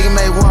 nigga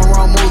made one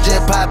wrong move,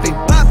 just popping.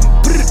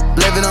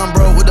 Living on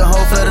broke with the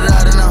whole flooded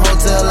out in the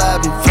hotel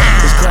lobby.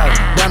 It's crowded.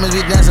 Diamonds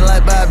be dancing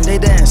like Bobby. They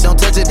dance. Don't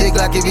touch a dick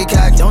like if you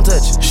cocky. Don't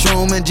touch it.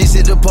 Shroom and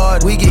GC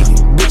depart. We geeky.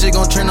 Bitches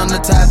gon' trend on the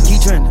top.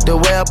 Keep trending. The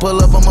way I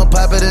pull up, I'ma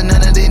pop it and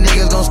none of these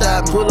niggas gon'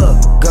 stop me. Pull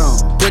up. Gone.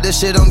 Put that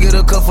shit on, get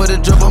a cup for the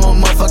drip. I'm a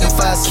motherfucking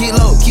 5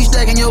 kilo. Keep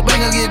stacking your bank,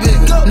 I'll get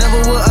bigger.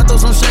 Never would, I throw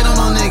some shade on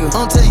no nigga.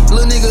 I'm telling you,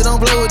 little nigga, don't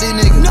play with these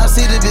niggas. I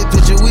see the big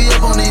picture, we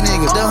up on these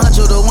niggas. The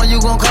huncho, the one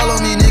you gon' call on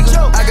me,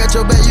 nigga. I got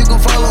your back, you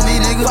gon' follow me,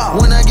 nigga.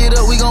 When I get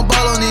up, we gon'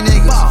 ball on these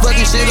niggas.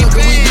 Fucking shit up,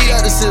 cause we beat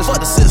out the system. Fuck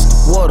the system.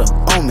 Water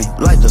on me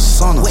like the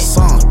sun,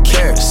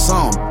 carrots,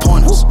 some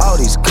pointers. All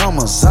these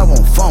commas, I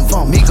won't fun.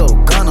 Migo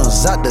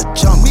gunners out the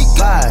jungle.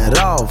 Buy it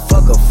all,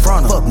 fuck a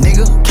fronter. Fuck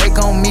nigga, cake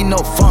on me, no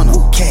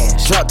funnel.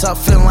 Cash, drop top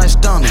feeling like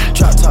stunner.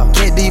 Drop top,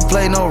 KD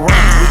play no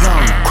runner. We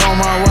gon' chrome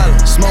my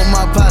wallet, smoke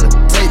my pilot.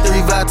 Take the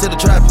revive to the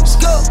trappers.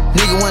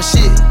 Nigga want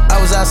shit, I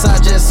was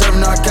outside just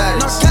serving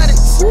narcotics.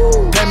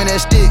 Pay me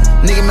that stick,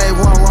 nigga made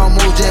one wrong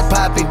move, just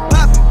popping.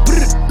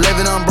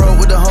 Living on broke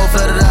with the whole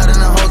flooded out in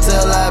the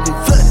hotel lobby.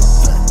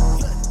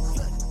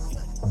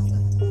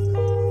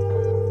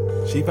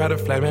 She bout to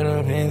fly me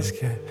no winds,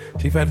 cat.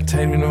 She bout to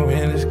take me no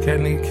winds, cat.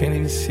 Nigga can't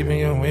even see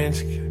me on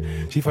winds,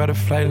 cat. She bout to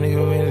fly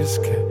nigga winds,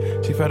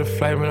 cat. She bout to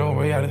fly me no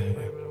way out of here.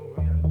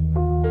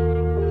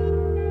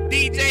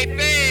 DJ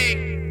Fig.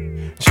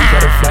 She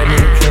bout to fly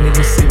nigga can't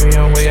even see me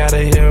on way out of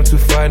here. I'm too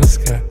far in the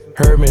sky.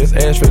 Hermes,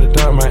 ash for the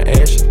dump my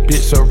ashes.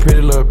 Bitch so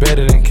pretty, look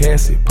better than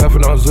Cassie.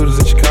 Puffin' on Zooters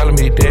and she calling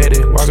me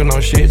daddy. Walking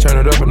on shit, turn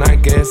it up and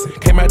not gassy.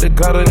 Came out the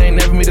gutter, they ain't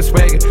never me the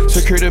swagger.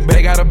 Secure the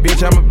bag, got a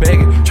bitch, I'm a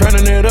bagger.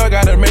 Turning it up,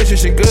 gotta make sure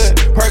she good.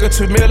 Park a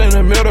 2 mil in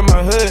the middle of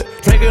my hood.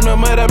 Drinking the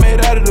mud I made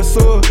out of the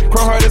sewer.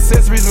 Chrome heart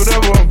accessories,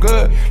 whatever, I'm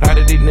good. A lot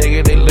of these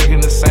niggas, they looking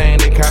the same.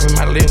 They copy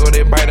my lingo,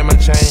 they biting my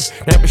chain.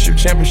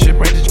 Championship,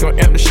 Rangers gon'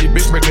 empty shit.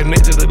 Big breaker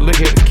nature to look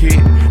at the kid.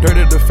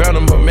 Dirty the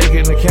fountain, but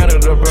making the counter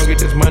up. Bro, get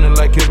this money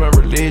like it's my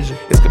religion.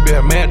 This could be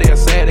a mad day, a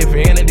sad day for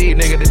any of these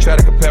niggas that try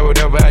to compare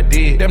whatever I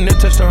did. Them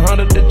niggas touched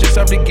 100, they just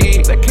off the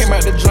gig. That came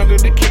out the jungle,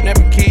 they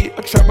kidnapping kid.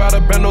 I trap out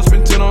a bando,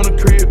 spend 10 on the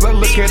crib. I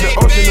look at the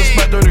ocean, the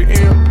spot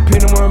 30M.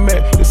 Depending where I'm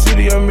at, the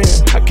city I'm in.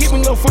 I keep me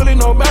low fully,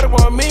 no matter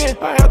where I'm in.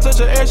 I have touch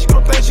her ass, she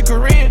gon' think she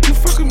Korean. You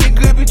fucking me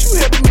good, bitch, you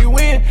helping me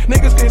win.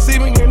 Niggas can't see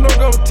me, ain't no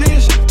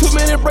competition. Too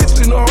many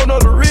bracelets, no whole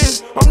nother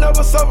wrist. I'm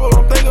never suffer,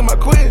 I'm thinking my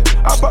quit.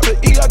 I bought the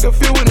E, I can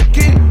feel when the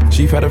kid.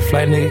 Chief had a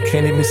flight, nigga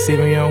can't even see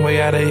me on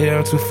way out of here.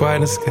 I'm too far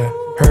in the sky.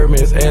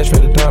 Hermes, ash for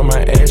the dump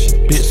my ashes.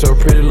 Bitch so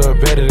pretty, look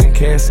better than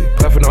Cassie.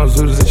 Puffin' on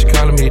Zooters and she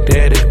calling me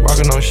daddy.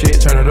 Walking on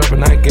shit, turn it up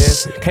and not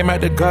gassy. Came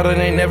out the gutter,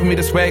 they ain't never me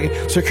the swagger.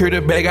 Secure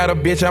the bag, got a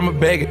bitch, I'm a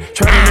bagger.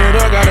 Turning it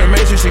up, gotta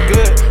make sure she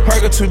good.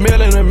 Park a 2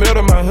 mil in the middle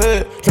of my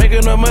hood.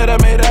 Drinking the mud I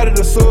made out of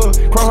the sewer.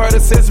 Chrome heart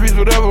accessories,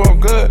 whatever, I'm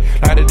good.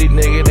 A lot of these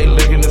niggas, they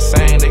looking the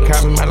same. They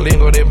copy my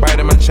lingo, they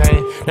biting my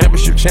chain.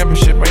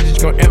 Championship,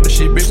 Rangers gon' empty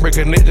shit. Big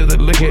breaker nature to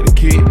look at the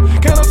kid.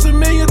 Count up some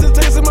millions and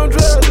tasting my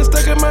drugs. Just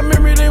stuck in my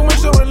memory, they went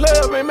showing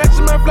love. Ain't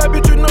matching my fly,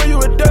 bitch, you know you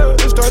a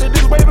dub. It started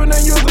this way, but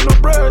ain't using no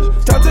brush.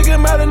 Stop taking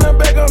him out and I'm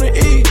back on the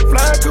E.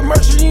 Flying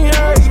commercial, you ain't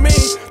how it's me.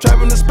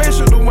 Driving the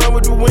spaceship, the one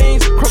with the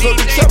wings. Cross up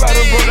the top, I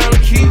done broke down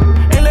the key.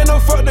 Ain't let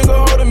no fuck nigga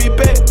holding me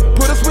back.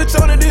 Put a switch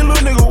on it, then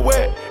little nigga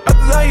wet.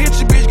 After I hit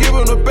you, bitch, give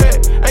him the back.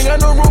 Ain't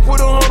got no room,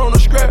 put a hand on the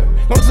scrap.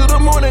 Go to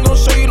the morning, gon'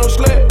 show you no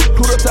slack.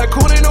 Pluto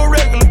tycoon ain't no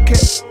regular cat.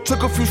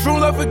 Took a few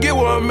shrooms, I forget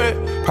where I'm at.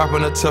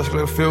 Popping a touch,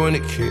 like a feel when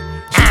it kick.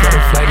 She got a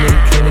flight,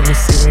 nigga can't even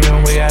see me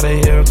on way out of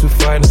here. I'm too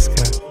far in the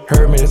sky.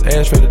 Hermes,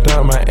 ash for the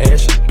dump my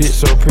ashes. Bitch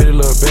so pretty,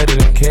 look better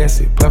than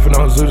Cassie. Puffin'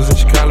 on Zooters and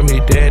she calling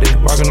me daddy.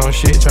 Walking on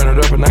shit, turn it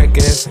up and not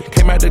gassy.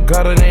 Came out the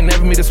gutter, they ain't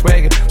never me the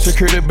swagger.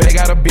 Secure the bag,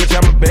 got a bitch,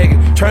 I'm a bagger.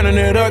 Turning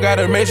it up,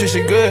 gotta make sure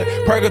she good.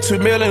 Park a 2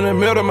 mil in the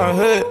middle of my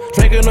hood.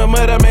 Drinking the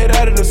mud I made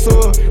out of the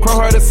sewer. Chrome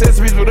heart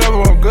accessories,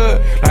 whatever, I'm good.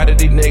 A lot of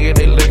these niggas,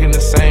 they looking the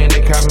same.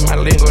 They copy my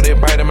lingo, they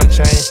biting my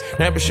chain.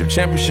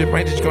 Championship,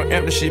 Rangers gon'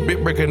 empty shit.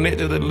 Big breaker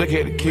nature to look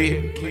at the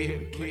kid.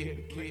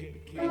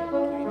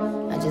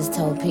 I just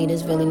told P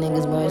this really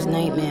niggas' worst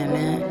nightmare,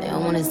 man. They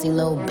don't wanna see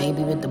little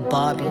baby with the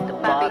Barbie. Tell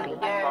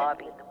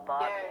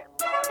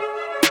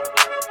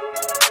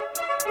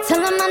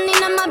him I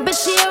need my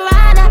bitch, she a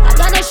rider. I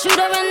got a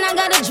shooter and I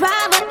got a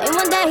driver. They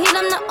want that heat,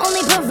 I'm the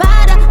only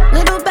provider.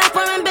 Little back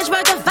foreign bitch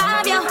worth a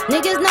 5, yo.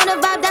 Niggas know the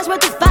vibe, that's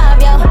worth a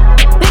 5, yo.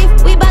 Beef,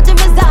 we bout to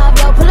resolve,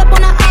 yo. Pull up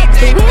on the up,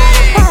 we had a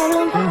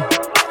problem.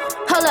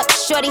 Hold up,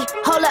 shorty,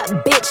 hold up,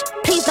 bitch.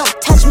 Please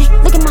don't touch me.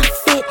 Look at my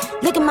fit,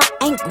 look at my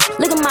ankle,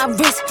 look at my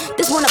wrist.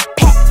 This one a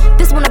pack,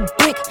 this one a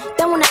brick,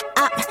 that one a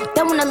op,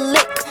 that one a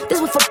lick. This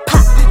one for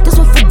pop, this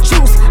one for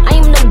juice. I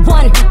am the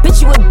one,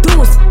 bitch, you a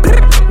deuce.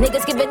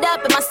 Niggas give it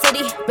up in my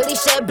city, really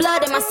shed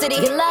blood in my city,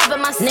 get love in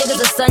my city. Niggas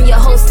will son your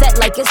whole set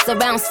like it's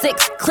around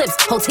 6 clips.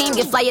 Whole team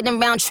get flyer than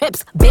round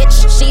trips.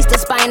 Bitch, she's the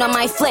spying on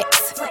my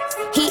flicks.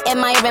 He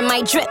admiring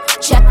my drip.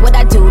 Check what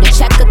I do, the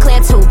check a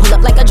clear too. Pull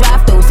up like a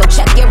drive-through, so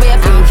check your rear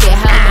view. I don't care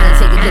how long it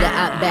take to get it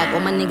out back. All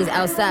my niggas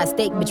outside,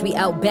 steak, bitch, we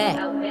out back.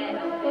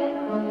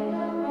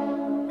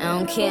 I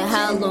don't care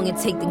how long it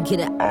take to get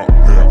it out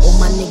back. All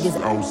my niggas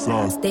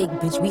outside, steak,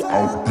 bitch, we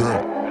out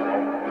back.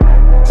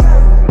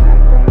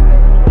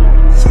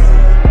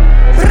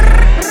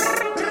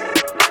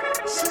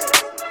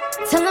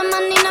 Tell him I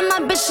need my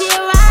bitch, she a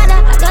rider.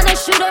 I got a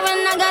shooter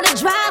and I got a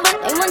driver.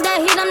 They want that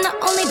heat, I'm the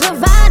only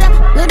provider.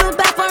 Little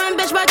back foreign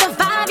bitch worth a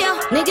 5, yo.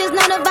 Niggas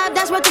know the vibe,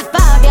 that's worth a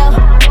 5, yo.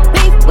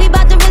 Beef, we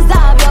bout to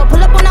resolve, yo.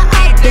 Pull up on the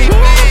up, we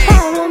had a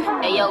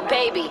problem. Hey, yo,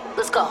 baby,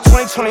 let's go.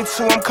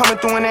 2022, I'm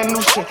coming through in that new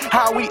shit.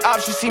 How we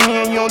ops, you see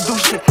me and you don't do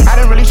shit. I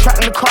done really trap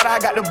in the Carter,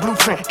 I got the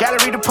blueprint.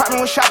 Gallery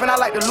department when shopping,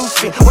 I like the loose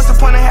fit. What's the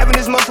point of having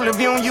this muscle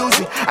if you don't use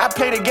it? I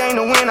play the game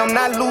to win, I'm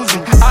not losing.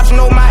 Ops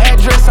know my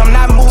address, I'm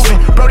not moving.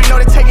 Brody know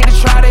they take it to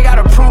try, they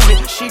gotta prove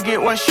it. She get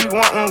what she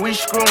want when we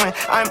screwing.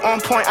 I'm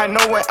on point, I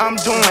know what I'm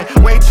doing.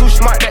 Way too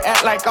smart to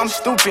act like I'm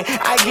stupid.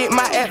 I get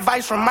my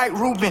advice from Mike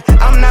Rubin.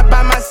 I'm not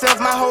by myself,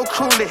 my whole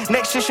crew lit.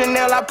 Next to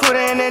Chanel, I put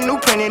her in that new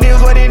print. It is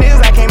what it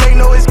is, I can't make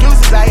no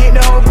excuses. I hit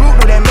the whole group,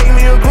 but that make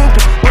me a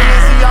groupie. When they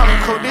see all the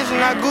code, this is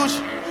not Gucci.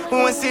 We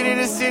went city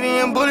to city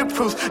and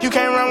bulletproof. You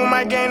can't run with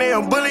my gang,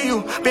 they'll bully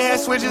you. Been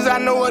switches, I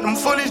know what them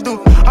foolish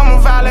do. I'm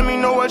a vibe, let me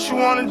know what you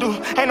wanna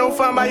do. Ain't no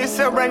fun by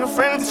yourself, bring a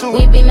friend or two.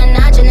 We be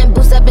menaging and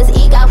boost up his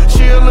ego.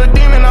 She a little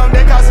demon off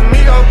that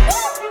Casamigo.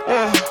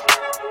 Yeah,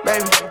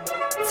 baby.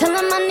 Tell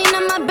him I need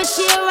my bitch,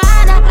 she a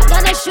rider. I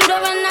got a shooter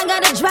and I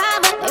got a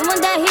driver. They want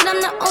that heat,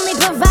 I'm the only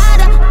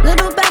provider.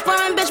 Little back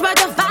foreign bitch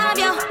worth a 5,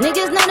 yo.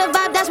 Niggas know the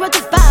vibe, that's worth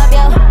a 5,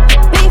 yo.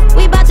 Beef,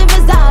 we bout to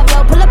resolve,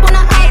 yo. Pull up on the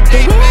up,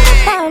 we had a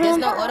problem. There's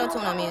no auto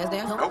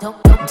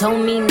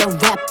don't mean no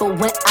rapper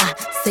when I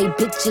say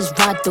bitches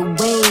ride the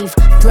wave.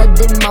 Blood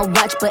in my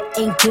watch, but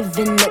ain't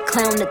giving the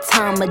clown the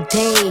time of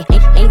day.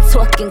 Ain't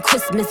talking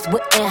Christmas,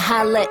 wouldn't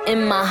holler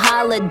in my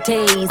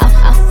holidays.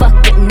 I fuck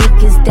with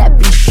niggas that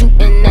be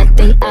shooting at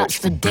they ops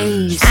for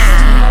days.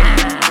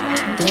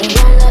 They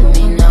gon' let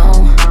me know.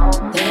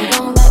 They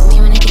gon' let me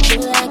when they get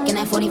you like in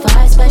that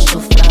 45 special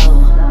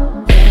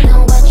flow. They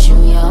gon' what you,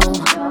 yo.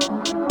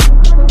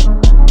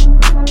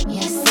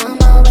 Yes,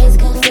 I'm always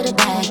good for the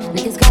bag.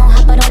 Niggas gon'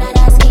 hop out on that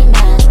ass ski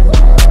mask.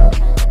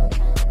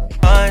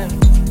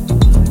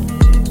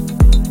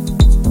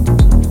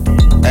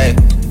 Hey,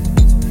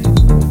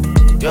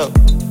 yo.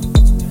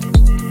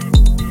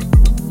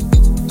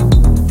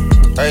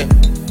 Hey,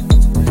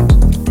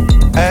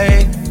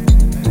 hey.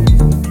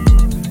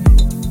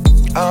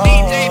 Oh.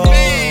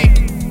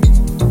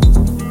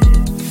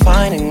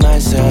 Finding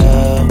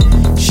myself,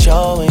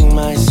 showing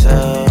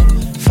myself,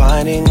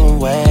 finding a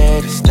way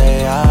to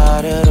stay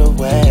out of the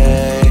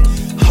way.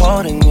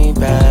 Holding me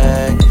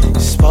back,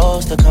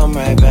 supposed to come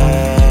right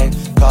back.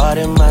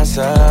 Guarding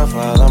myself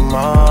while I'm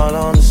all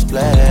on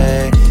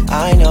display.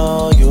 I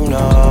know you know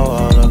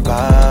all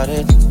about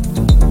it.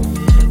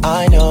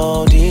 I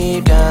know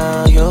deep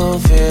down you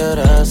feel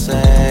the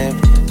same.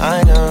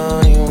 I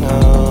know you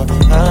know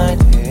I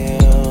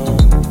feel.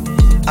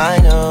 I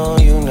know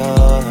you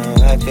know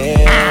how I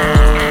feel.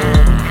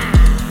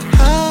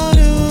 How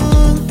do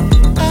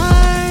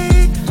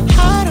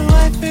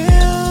I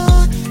feel?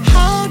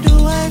 How do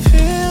I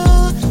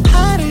feel?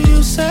 How do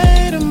you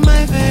say to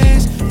my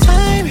face,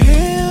 time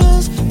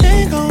heals,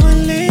 ain't gonna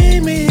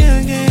leave me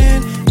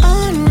again?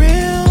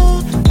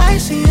 Unreal, I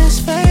see us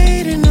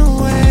fading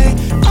away.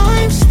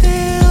 I'm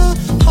still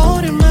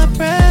holding my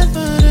breath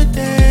for the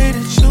day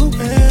that you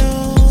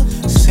will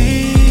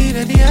see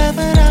that the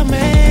effort I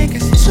make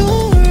is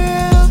too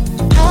real.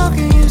 How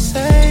can you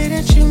say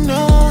that you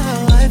know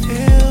how I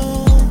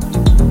feel?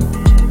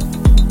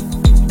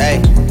 Hey,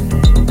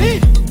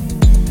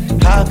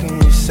 how can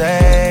you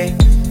say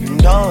you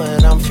know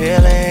what I'm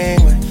feeling?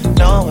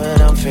 Know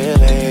what I'm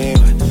feeling?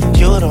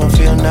 You don't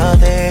feel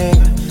nothing.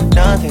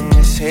 Nothing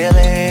is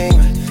healing.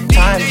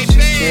 Time is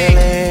just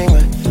healing.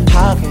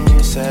 How can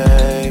you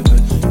say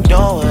you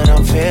know what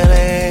I'm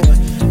feeling?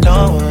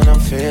 Know what I'm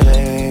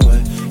feeling?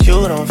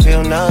 You don't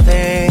feel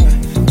nothing.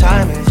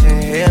 Time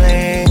isn't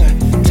healing.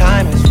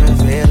 Time is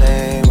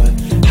revealing.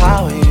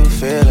 How are you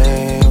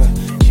feeling?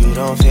 You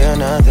don't feel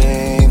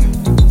nothing.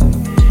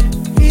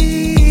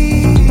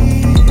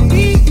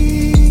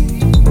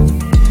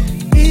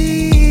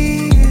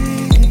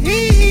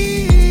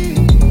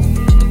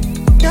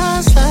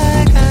 Just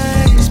like I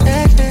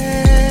expected,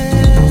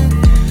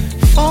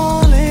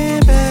 falling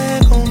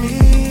back on me,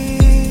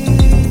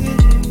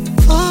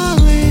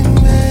 falling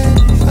back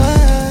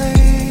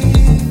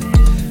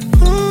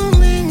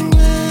falling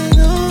back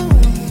on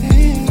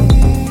me,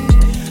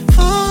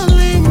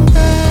 falling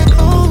back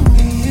on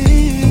me,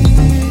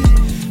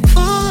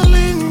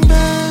 falling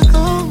back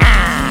on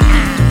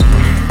me,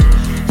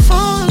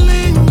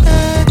 falling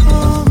back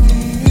on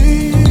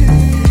me,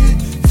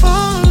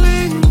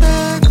 falling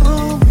back on me, falling back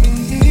on me, falling back on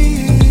me,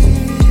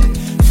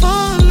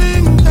 falling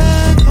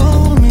back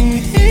on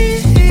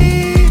me, falling back on me,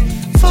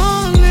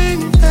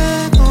 falling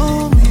back on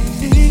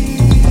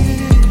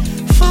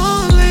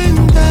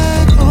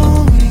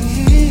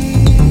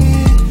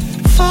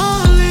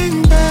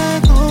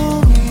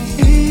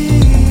me,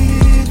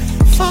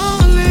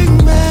 falling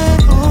back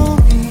on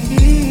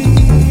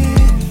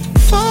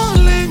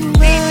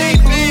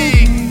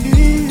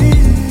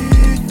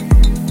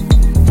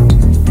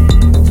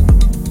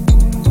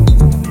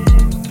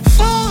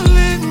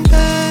falling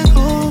back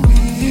on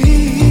me,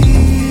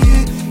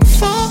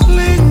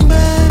 falling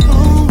back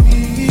on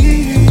me,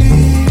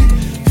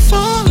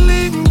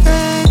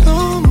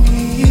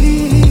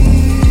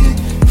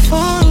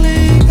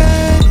 falling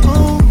back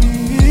on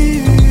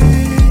me,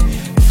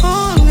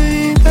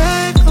 falling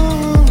back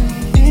on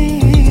me,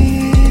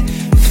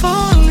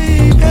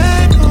 falling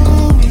back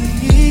on me,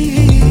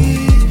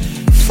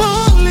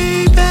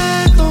 falling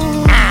back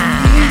on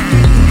me,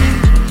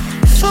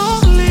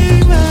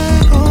 falling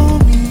back on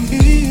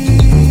me.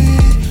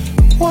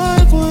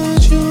 What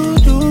would you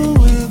do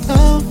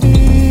without me?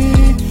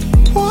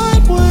 What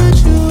would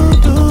you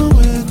do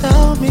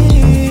without me?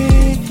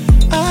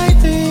 I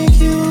think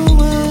you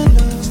would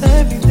lose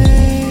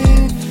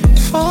everything.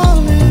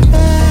 Falling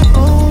back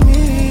on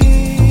me.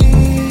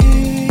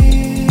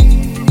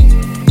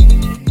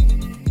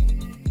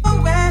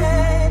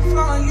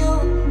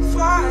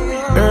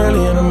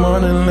 Early in the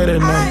morning, late at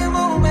night.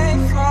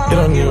 It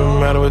don't even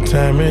matter what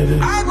time it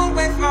is.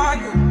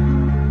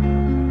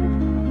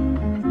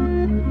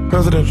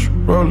 Presidential,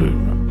 roll it,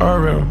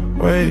 RM,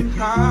 wait.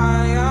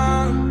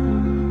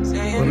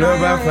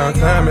 Whenever I found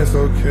time, it's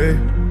okay.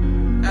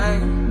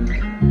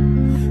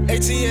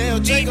 ATL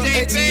Jacob,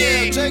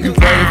 ATL Jacob. You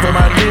pray for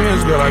my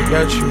demons, girl, I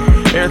got you.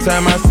 Every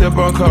time I sip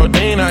on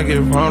codeine, I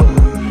get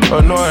vulnerable.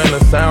 Annoying the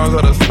sounds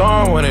of the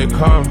storm when it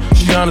comes.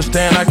 She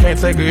understand I can't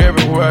take her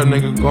everywhere a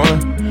nigga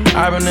going.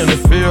 I've been in the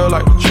field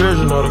like the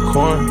children of the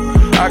corn.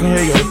 I can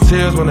hear your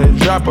tears when they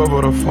drop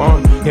over the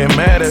phone. Get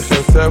mad at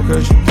yourself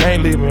cause you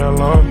can't leave me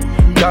alone.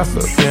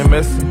 Gossip, get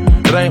messy,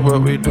 that ain't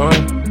what we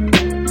doing.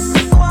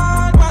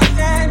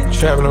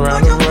 Traveling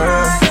around the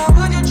world,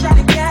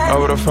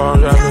 over the phone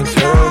dropping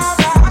tears.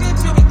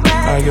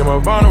 I get more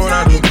vulnerable when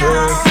I do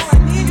drugs.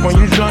 When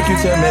you drunk you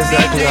tell me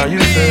exactly how you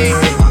feel.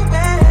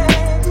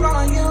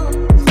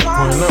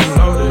 When I'm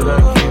loaded I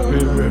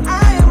keep it real.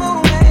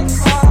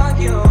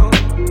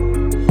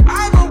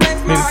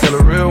 Need to tell a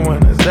real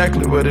one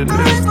exactly what it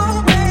is.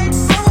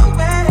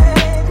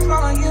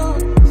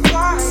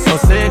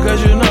 Don't say it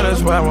cause you know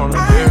that's what I wanna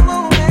hear.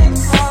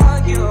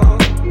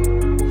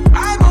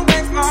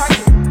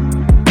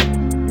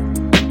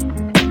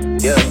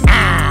 Yeah,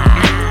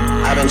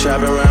 I've been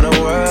traveling around the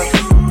world.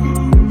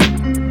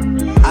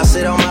 I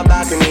sit on my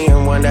balcony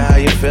and wonder how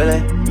you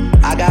feeling.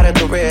 I got a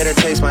career that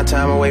takes my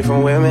time away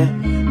from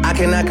women. I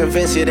cannot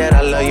convince you that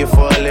I love you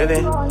for a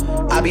living.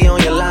 I be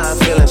on your line,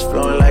 feelings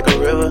flowing like a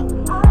river.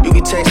 You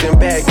be texting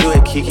back, you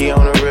and Kiki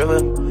on the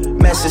river.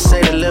 Message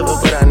say deliver,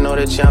 but I know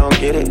that y'all don't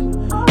get it.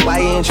 Why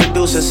you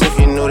introduce us if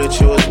you knew that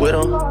you was with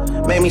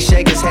him? Made me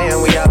shake his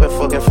hand, we all been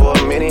fucking for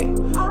a minute.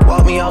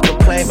 Walk me off the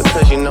plane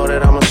because you know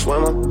that I'm a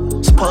swimmer.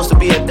 Supposed to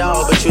be a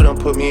dog, but you done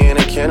put me in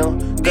a kennel.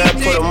 Girl,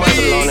 put a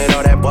muzzle on it,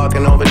 all that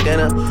barking over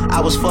dinner. I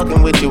was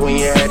fucking with you when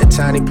you had a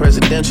tiny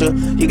presidential.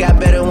 You got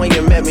better when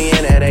you met me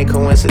and that ain't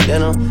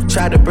coincidental.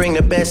 Tried to bring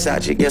the best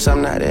out you, guess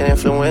I'm not that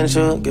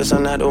influential. Guess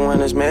I'm not the one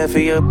that's meant for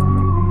you.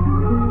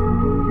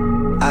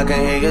 I can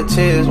hear your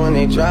tears when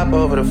they drop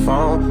over the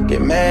phone.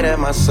 Get mad at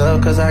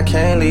myself cause I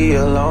can't leave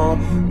you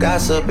alone.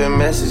 Gossip and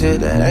messages,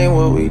 that ain't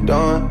what we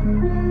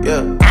doing.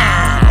 Yeah.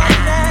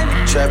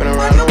 Trapping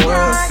around the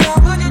world,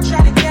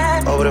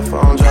 over the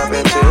phone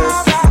dropping tears.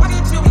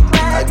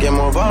 I get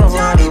more vulnerable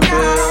how you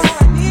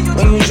feel.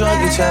 When you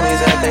drunk you tell me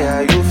exactly how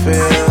you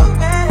feel.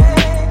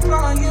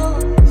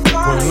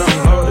 When I'm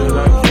loaded I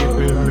keep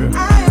it real.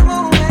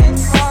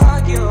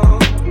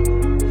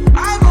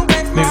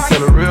 Need to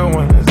tell a real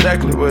one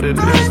exactly what it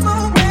is.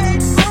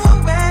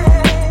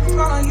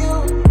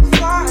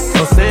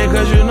 Don't say it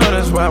cause you know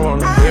that's what I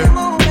wanna hear.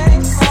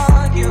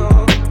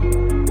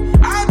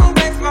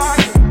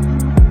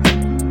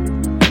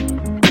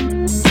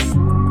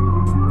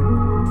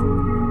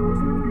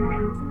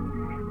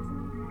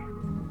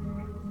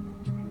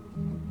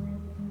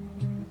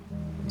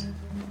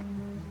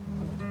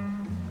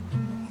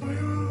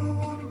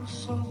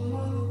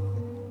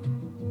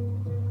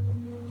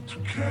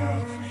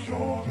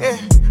 Yeah,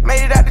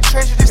 made it out the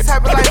treasure, this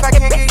type of life I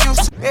can't get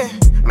used to. Yeah,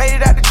 made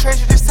it out the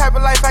treasure, this type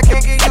of life I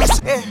can't get used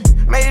to. Yeah,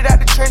 made it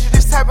out the treasure,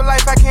 this type of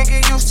life I can't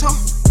get used to.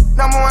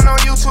 Number one on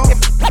YouTube,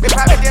 they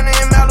probably dinner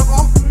in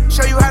Malibu.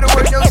 Show you how to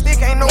work your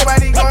stick, ain't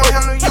nobody gon'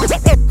 handle you.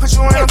 Put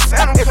you in a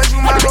phantom, cause you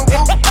my little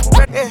boo.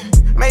 Yeah,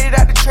 made it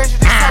out the treasure,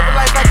 this type of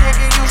life I can't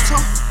get used to.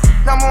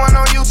 Number one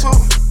on YouTube,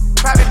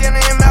 probably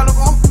dinner in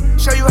Malibu.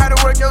 Show you how to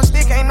work your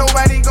stick, ain't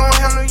nobody gon'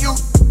 handle you.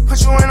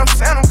 Put you in a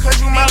phantom, cause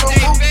you my little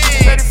boo.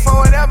 Ready for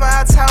whatever,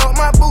 I tie up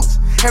my boots.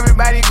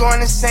 Everybody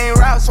going the same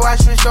route, so I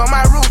switched on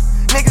my route.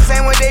 Niggas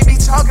ain't what they be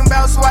talking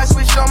about, so I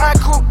switched on my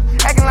crew.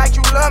 Acting like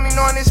you love me,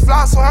 knowing this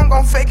flaw, so I'm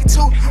gon' fake it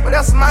too. What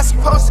else am I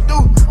supposed to do?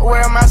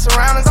 Aware of my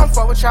surroundings, don't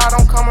fuck with y'all,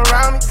 don't come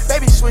around me.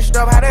 Baby switched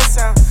up, how that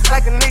sound?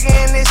 Like a nigga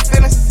in this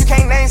feelings. You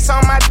can't name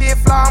something I did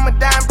flaw, I'm a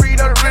dime breed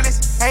of the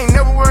realest. I ain't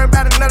never worried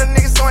about another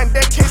nigga, so in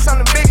that case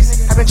I'm the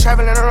biggest. I've been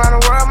traveling around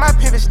the world, my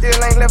pivot still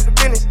ain't left the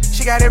business.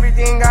 She got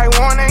everything I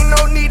want, ain't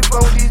no need to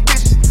flow with these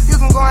bitches. You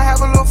can go and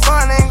have a little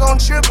fun, ain't gon'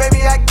 trip,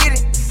 baby, I get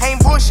it. Ain't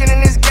bullshit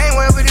in this game,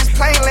 wherever this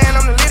plane land,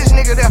 I'm the littest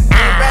nigga there. In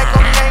the back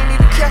on me, I ain't need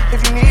to care.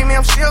 If you need me,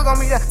 I'm still gon'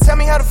 be there. Tell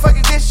me how the fuck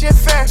is this shit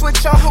fair? Switch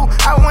on who?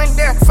 I went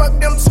there, fuck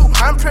them too,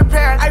 I'm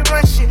prepared. I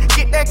run shit,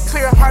 get that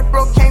clear. Heart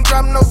broke, can't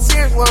drop no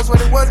tears. Was what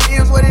it was,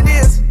 it is what it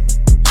is.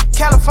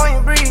 California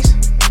breeze,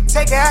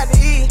 take it out to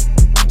eat.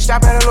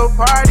 Stop at a little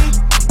party,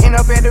 end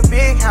up at the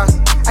big house.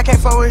 I can't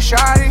fuck with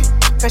Shawty,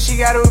 cause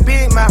she got a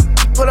big mouth.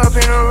 Put up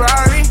in a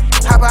Rari,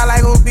 hop out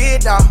like a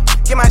big dog.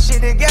 Get my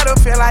shit together,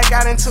 feel like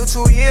I done took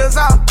 2 years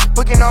off.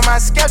 Booking on my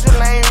schedule,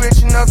 I ain't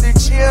rich enough to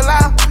chill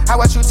out. I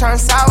watch you turn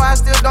sour, I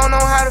still don't know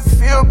how to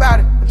feel about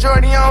it.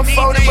 Majority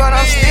unfolded, but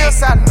I'm still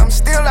silent. I'm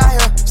still out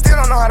here, still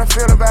don't know how to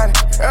feel about it.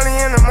 Early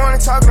in the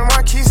morning, talking to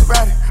Marquise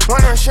about it.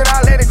 Wondering, should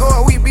I let it go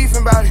or we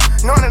beefing about it?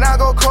 Knowing that I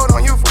go cold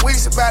on you for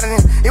weeks about it.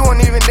 And it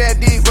wasn't even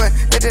that deep, but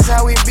that's just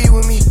how we be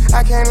with me.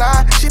 I can't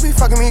lie, she be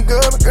fucking me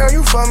good, but girl,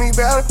 you fuck me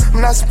better.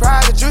 I'm not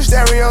surprised that you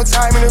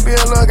stereotype me to be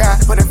a little guy.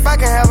 But if I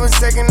can have a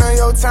second of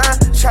your time,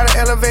 try to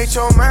elevate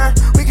your mind,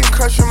 we can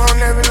crush them on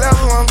every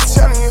level. I'm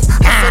telling you,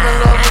 I fell in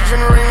love with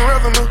generating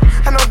revenue.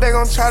 I know they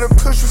gon' try to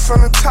push you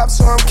from the top,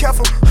 so I'm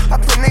careful. I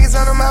put niggas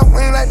under my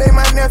wing like they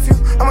my nephew.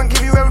 I'ma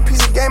give you every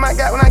piece of game I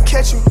got when I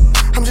catch you.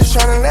 I'm just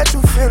tryna let you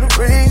feel the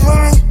breeze with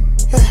me.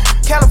 Yeah.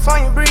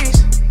 California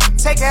breeze,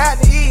 take it out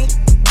to eat.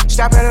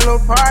 Stop at a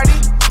little party,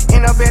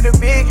 end up at the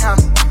big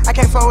house. I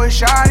can't fuck with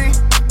Shawty,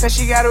 cause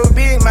she got a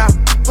big mouth.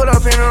 Put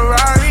up in a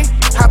Rari,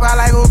 hop out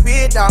like a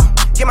big dog.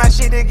 Get my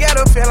shit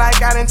together, feel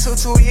like I done took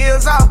 2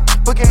 years off.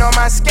 Booking on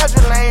my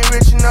schedule, I ain't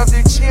rich enough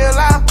to chill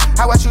out.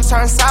 I watch you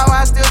turn sour,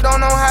 I still don't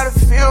know how to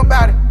feel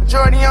about it.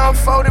 Majority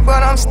unfolded,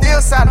 but I'm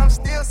still silent.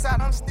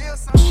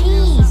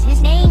 Cheese,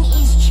 his name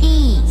is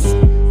Cheese.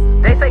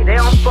 They say they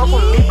don't fuck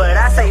with me, but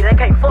I say they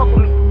can't fuck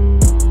with me.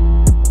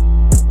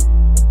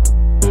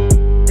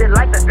 Just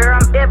like the girl,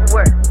 I'm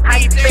everywhere. How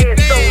you say it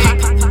so?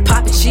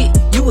 Poppin' shit,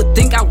 you would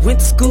think I went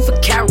to school for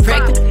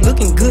chiropractic.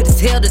 Looking good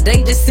as hell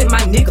today, just sent my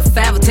nigga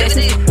 5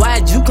 attachments.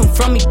 Why'd you come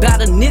from me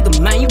about a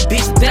nigga, man? You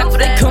bitches back.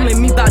 They come at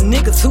me about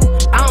niggas who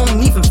I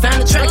don't even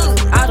find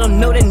attractive. I don't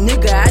know that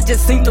nigga, I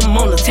just seen them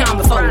on the town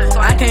before.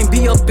 I can't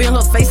be up in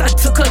her face, I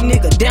took her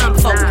nigga down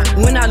before.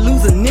 When I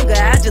lose a nigga,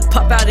 I just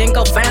pop out and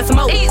go find some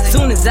more.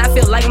 Soon as I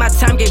feel like my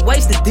time get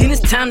wasted, then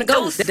it's time to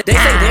go. They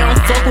say they don't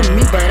fuck with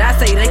me, but I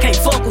say they can't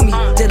fuck with me.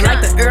 Just like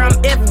the air, I'm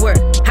everywhere.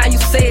 How you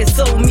say it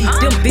so with me?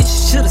 Them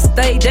bitches should've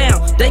stayed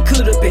down. They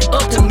could've been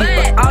up to me,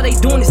 but all they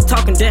doing is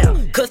talking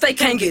down. Cause they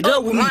can't get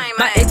up with me.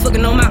 My ex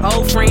fucking on my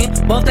old friend,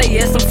 both they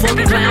ass some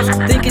fucking clowns.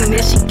 Thinking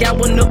that she got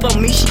one up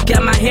on me, she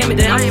got my hand me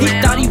down. He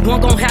thought he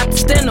wasn't gon' have to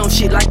stand on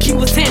shit like he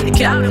was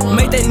handicapped.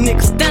 Made that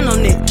nigga stand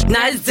on it.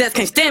 Now his ass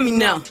can't stand me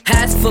now.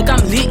 High as fuck,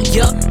 I'm lit,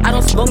 yup. I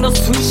don't smoke no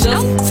sweet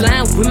shots.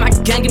 Slime with my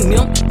gang and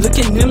them,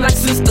 looking them like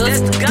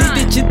sisters. These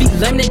bitches be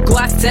lame, they go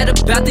outside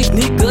about these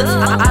niggas.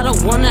 I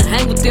don't wanna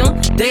hang with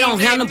them, they don't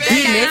have no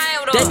business.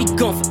 They be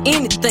going for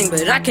anything,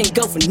 but I can't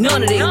go for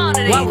none of it.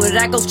 Why would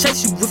I go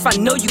chase you if I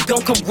know you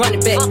gon' come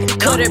running back?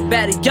 Cut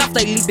everybody off,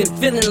 they been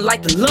feeling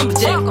like the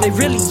lumberjack. They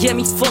really get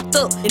me fucked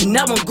up, and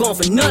now I'm going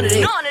for none of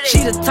that.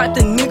 She the type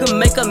the nigga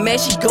make her mad,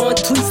 she going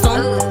tweet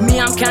some. Me,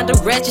 I'm kinda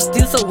ratchet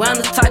still, so I'm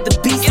the type to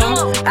be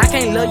some. I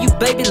can't love you,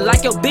 baby,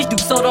 like your bitch do,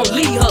 so don't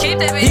leave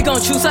her. He gon'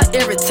 choose her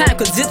every time,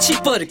 cause it's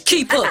cheaper to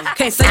keep her.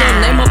 Can't say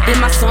your name up in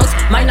my songs,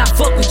 might not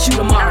fuck with you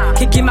tomorrow.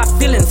 Can't get my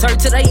feelings hurt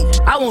today,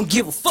 I won't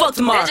give a fuck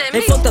tomorrow.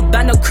 Ain't fucked up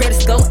by no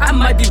credit score, I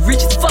might be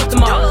rich as fuck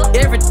tomorrow.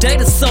 Every day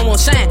the sun won't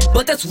shine,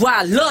 but that's why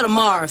I love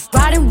tomorrow.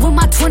 Riding with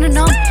my twin and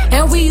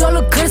and we all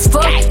look good as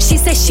fuck. She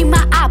said she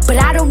my eye, but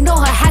I don't know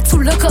her, had to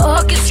look her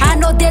up. I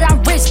know that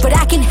I'm rich, but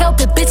I can help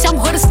it, bitch, I'm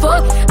hood as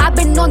fuck. I've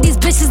been on these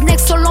bitches'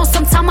 necks so long,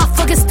 sometimes I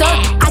fucking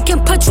stuck. I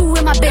can put you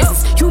in my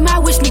business, you might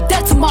wish me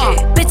dead tomorrow.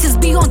 Bitches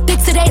be on dick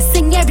today,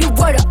 sing every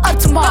word of up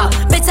tomorrow.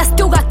 Bitch, I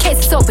still got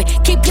cases open,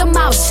 keep your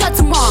mouth shut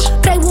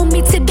tomorrow. Play with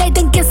me today,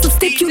 then get some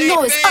stick, you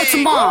know it's up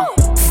tomorrow.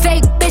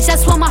 Fake bitch,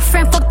 that's why my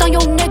friend fucked on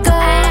your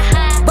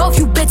nigga. Both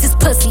you bitches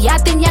pussy, I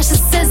think y'all should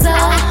scissor.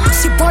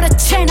 She bought a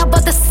chain, I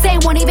bought the same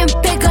one, even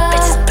bigger.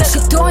 She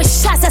throwing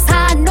shots, that's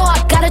how I know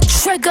I got a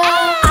trigger.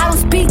 I don't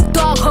speak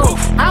dog ho,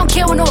 I don't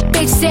care what no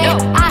bitch say.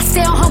 I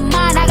say on her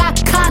mind, I got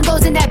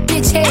condos in that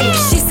bitch head.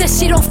 She said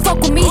she don't fuck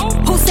with me,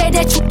 who say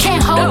that you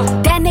can't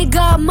hold? That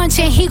nigga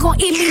munchin', he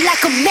gon' eat me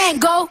like a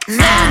mango.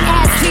 Long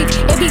ass sleep,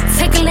 it be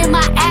tickling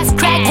my ass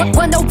crack.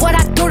 Wonder what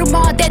I do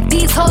tomorrow that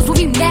these hoes will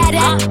be mad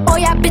at. Oh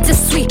yeah,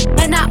 bitches sweet,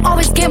 and I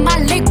always get my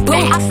lick boo.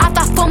 I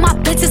thought for my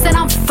bitches and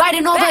I'm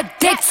fighting over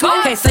dick too.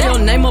 Can't say your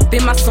name up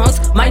in my songs,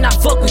 might not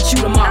fuck with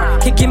you tomorrow.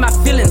 Can't get my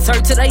feelings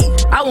hurt today,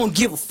 I won't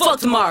give a fuck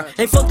tomorrow.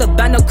 Ain't fucked up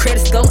by no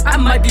credit score, I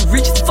might be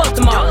rich as fuck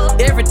tomorrow.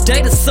 Every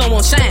day the sun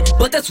won't shine,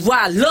 but that's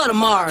why I love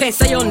tomorrow. Can't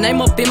say your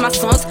name up in my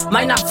songs,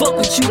 might not fuck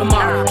with you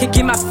tomorrow. Can't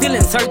get my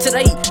feelings hurt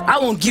today, I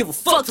won't give a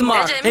fuck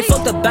tomorrow. Ain't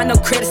fucked up by no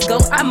credit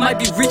score, I might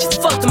be rich as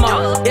fuck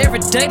tomorrow. Every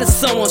day the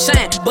sun won't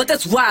shine, but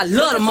that's why I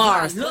love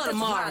tomorrow.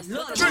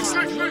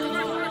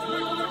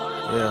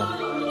 Yeah,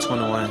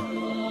 21.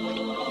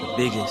 The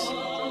biggest.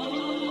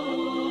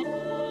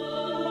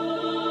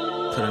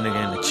 Put a nigga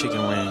in the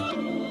chicken wing.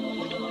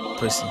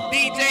 Pussy.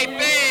 DJ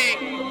Big.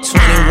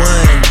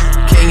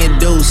 21. Can you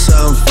do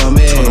something for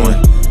me?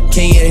 21.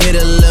 Can you hit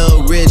a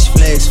little rich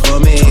flex for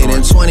me? 21.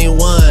 Then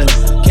 21.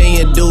 Can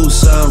you do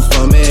something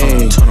for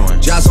me? 21.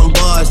 Drop some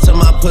bars to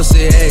my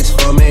pussy ex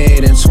for me.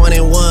 Then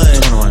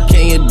 21.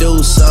 Can you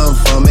do something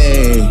for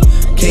me?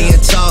 Can you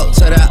talk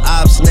to the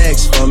ops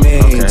next for me?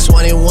 Okay.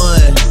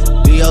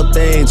 21. Do your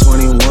thing,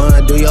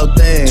 21. Do your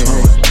thing.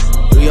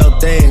 21. Do your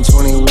thing,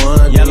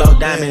 21. Yellow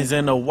diamonds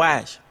in the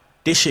watch.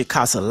 This shit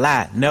costs a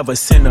lot. Never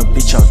send a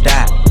bitch or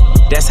die.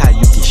 That's how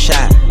you get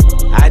shot.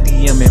 I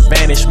DM in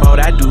vanish mode.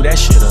 I do that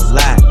shit a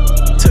lot.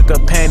 Took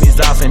her panties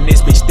off and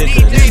this bitch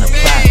thicker than the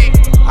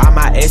plot. All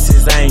my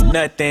S's ain't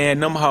nothing.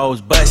 Them hoes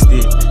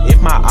busted.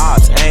 If my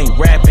ops ain't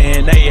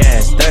rapping, they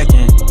ass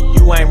ducking.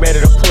 You ain't ready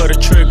to pull the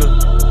trigger.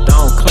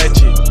 Don't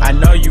clutch it. I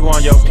know you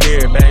on your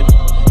period, baby.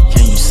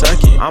 Can you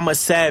suck it? I'm a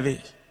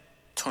savage.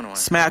 21.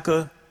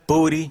 Smacker,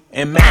 booty,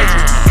 and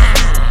magic.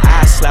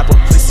 I slap a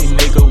pussy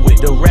nigga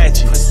with the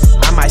ratchet.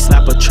 I might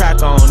slap a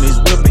track on his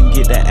whip and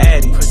get the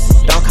addy.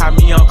 Don't call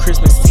me on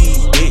Christmas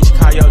Eve, bitch,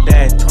 call your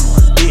dad.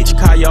 Bitch,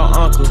 call your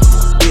uncle.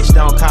 Bitch,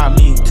 don't call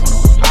me.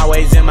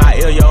 Always in my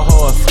ear, your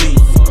whole fleet.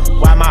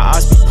 Why my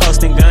ops be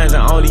posting guns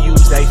and only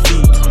use they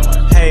feet?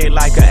 Hey,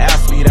 like an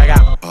athlete, I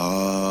got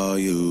all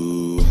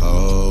you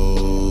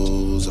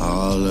hoes,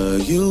 all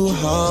of you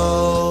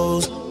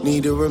hoes.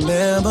 Need to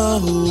remember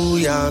who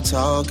y'all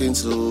talking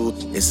to.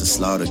 It's the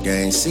Slaughter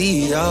Gang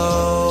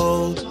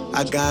CEO.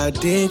 I got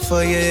dick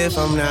for you if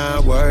I'm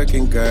not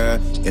working, girl.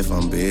 If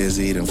I'm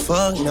busy, then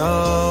fuck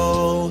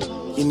no.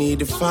 You need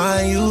to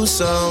find you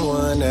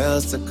someone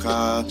else to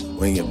call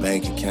when your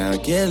bank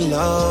account get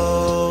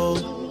low.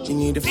 You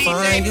need to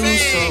find you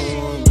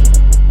someone.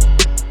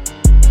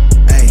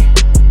 Ay,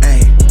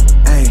 ay,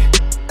 ay,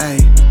 ay,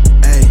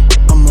 ay.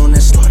 I'm on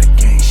that Slaughter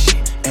Gang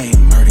shit. Ay,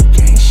 murder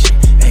gang shit.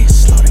 Ay,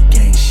 Slaughter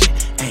Gang shit.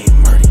 Ay,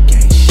 murder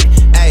gang shit.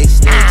 Ay,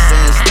 sticks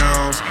and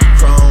stones,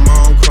 chrome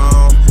on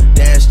chrome.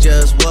 That's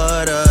just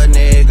what a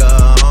nigga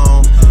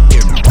on.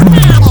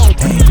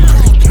 Ay,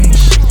 murder gang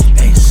shit.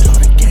 Ay,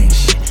 Slaughter Gang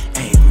shit.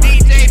 Ay,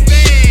 murder gang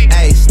shit.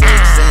 Ay,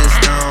 sticks and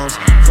stones,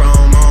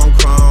 chrome on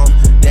chrome.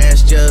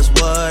 That's just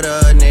what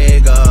a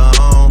nigga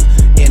on.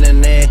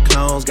 Internet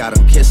clones got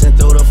them kissing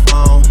through the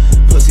phone.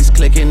 Pussies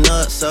clicking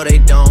up so they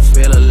don't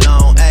feel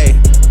alone. Ay,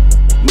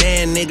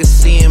 man, niggas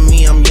seeing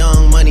me, I'm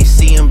young money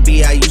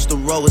CMB. I used to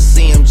roll with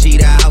CMG.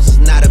 The house is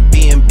not a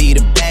B&B.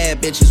 The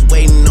bad bitches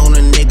waiting on a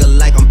nigga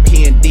like I'm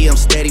P&D. I'm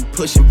steady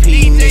pushing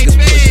P, niggas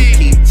pushing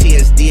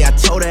PTSD. I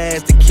told her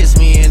ass to kiss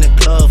me in the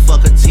club,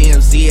 fuck a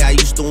TMZ. I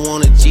used to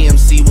want a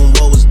GMC when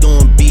what was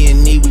doing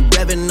B&E. We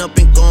revving up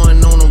and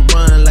going on a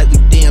run like we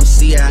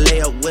DMC. I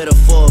lay up with her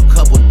for a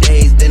couple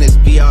days, then it's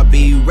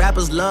BRB.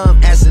 Rappers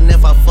love asking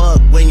if I fuck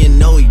when you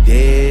know he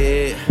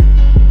did.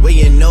 When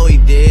you know he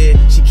did.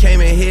 She came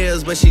in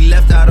heels, but she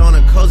left out on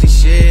a cozy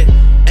shit.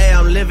 Hey,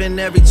 I'm living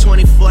every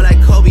 24 like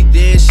Kobe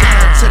did. Shout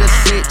out to the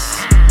 6,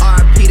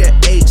 RP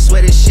to 8.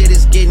 Swear this shit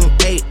is getting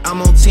 8.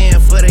 I'm on 10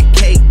 for the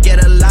cake.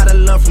 Get a lot of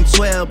love from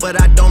 12, but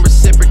I don't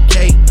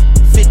reciprocate.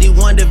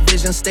 51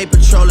 division, stay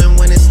patrolling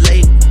when it's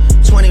late.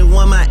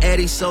 21 my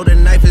Eddie, so the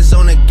knife is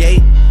on the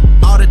gate.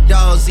 All the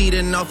dogs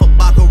eating off a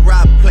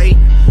Baccarat plate.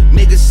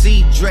 Niggas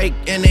see Drake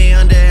and they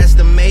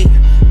underestimate.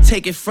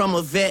 Take it from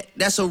a vet,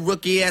 that's a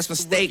rookie ass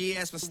mistake.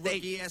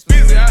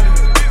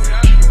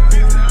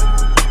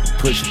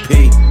 Push a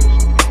P.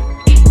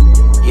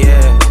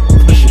 Yeah,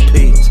 push a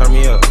P. Turn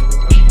me up.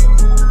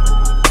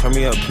 Turn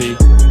me up, P.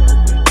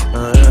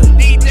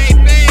 DJ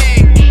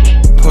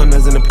Big.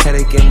 Partners in the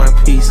paddock in my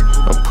piece.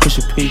 I'm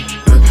Pusha P.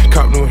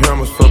 Cop new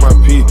hammers for my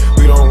P.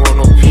 We don't want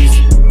no peace.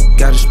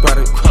 Got a spot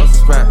across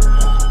the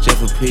spot, just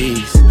for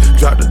peace.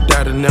 Drop the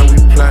data, now we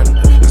plotting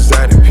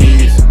exotic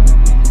peas.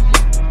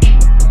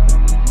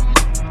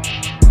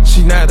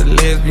 She not a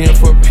lesbian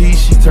for peace,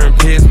 she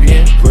turned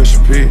lesbian. Pusha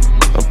P.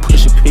 I'm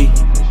Pusha P.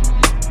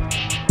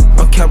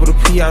 On capital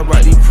P, I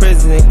write the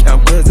president,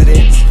 count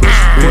presidents.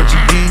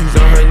 Portuguese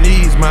on her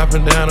knees,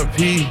 mopping down a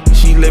P.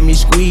 She let me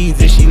squeeze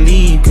and she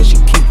leave, cause she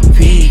keep a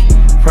P.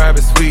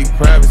 Private suite,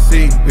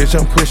 privacy, bitch,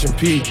 I'm pushing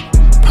P.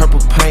 Purple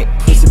paint,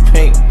 pussy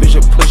paint, bitch,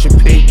 I'm pushing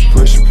P.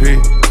 Pusha P.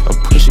 I'm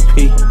Pusha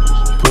P.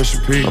 Pusha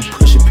P. I'm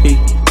Pusha P.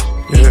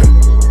 Yeah.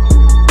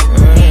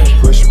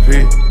 Pusha P.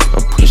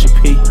 I'm Pusha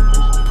P.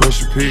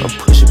 Pusha P. I'm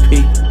Pusha P.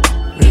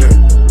 Yeah.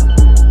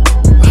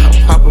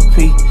 Papa P.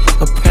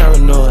 I'm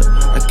paranoid.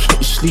 I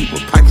can't sleep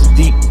with pockets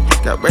deep.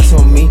 Got rest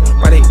on me.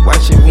 Why they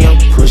watching me? I'm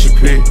Pusha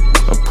P.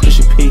 I'm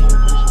Pusha P.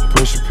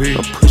 Pusha P.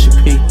 I'm Pusha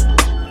P.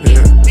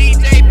 Yeah.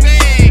 DJ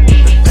Big.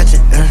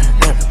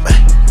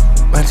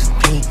 Bunch of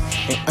P.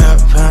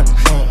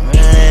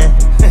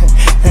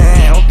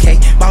 Okay,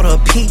 bought a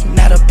P,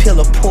 not a pill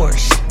of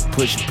Porsche.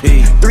 Pusha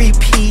P. 3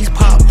 P's,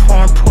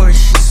 popcorn,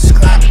 Porsche.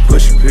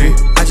 Pusha P.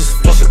 I just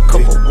fucked a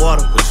cup of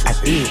water. I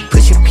did.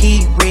 Pusha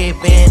P, red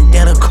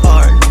bandana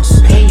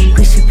Cardinals.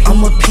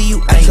 I'ma P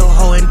you at your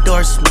whole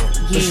endorsement.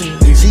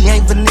 She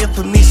ain't vanilla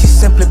for me, she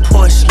simply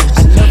porcelain.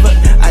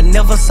 I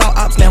never saw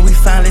ops, now we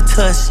finally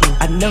touched you.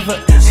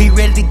 She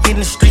ready to get in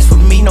the streets for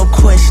me, no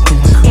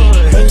questions.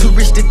 Too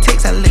rich to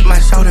text, I let my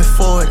shoulder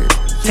forward it.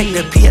 Take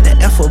the P at the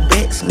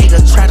alphabets, nigga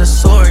try to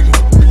sort it.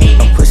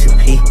 I'm pushing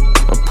P.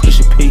 I'm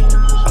Pusha P.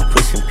 I'm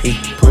pushing P.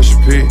 Pusha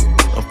P.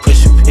 I'm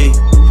Pusha P.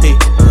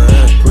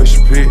 Pusha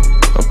P.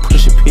 I'm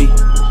Pusha P.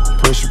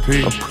 Pusha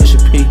P. I'm Pusha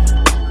P.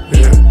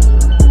 Yeah.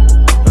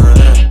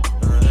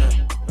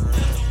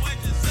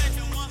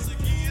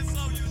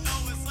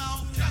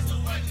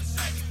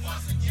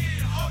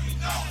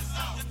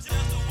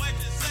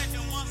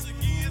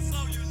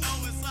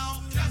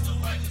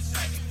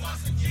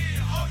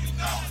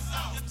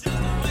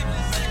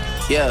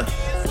 Yeah.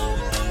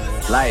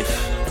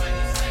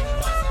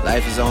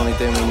 Life is the only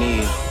thing we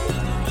need.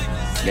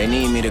 They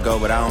need me to go,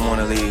 but I don't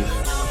wanna leave.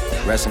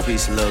 Rest in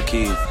peace, Lil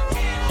Keith.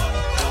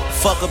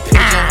 Fuck a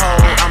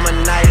pigeonhole, I'm a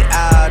night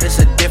owl, it's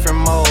a different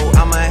mode.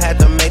 I'ma have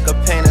to make a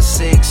paint of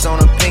 6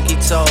 on a pinky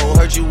toe.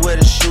 Heard you with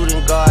a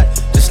shooting guard,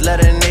 just let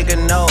a nigga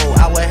know.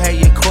 I would have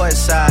you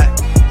courtside,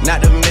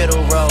 not the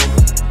middle row.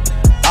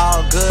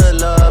 All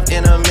good love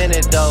in a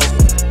minute though.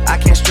 I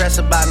can't stress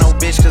about no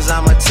bitch cause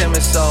I'm a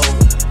timid soul.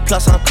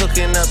 Plus I'm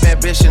cooking up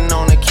ambition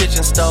on the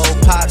kitchen stove.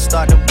 Pot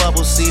start to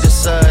bubble, see the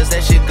suds,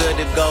 that shit good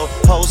to go.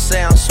 Whole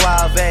sound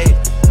suave,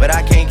 but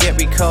I can't get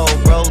recalled.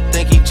 Bro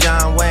think he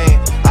John Wayne,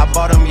 I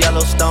bought them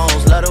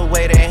Yellowstones. Love the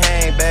way they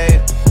hang,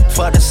 babe.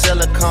 For the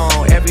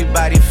silicone,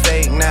 everybody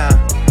fake now.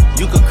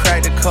 You could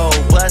crack the code,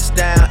 bust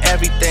down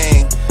everything.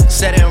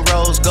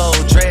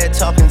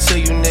 talking to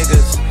you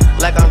niggas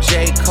like I'm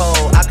J.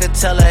 Cole. I could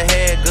tell her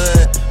head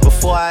good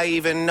before I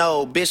even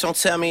know. Bitch, don't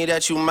tell me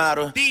that you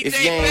model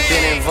if you ain't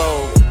been in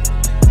vogue.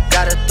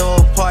 Gotta throw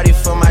a party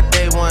for my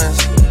day ones.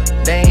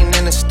 They ain't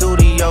in the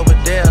studio, but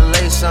they'll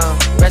lay some.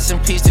 Rest in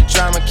peace to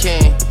Drama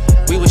King.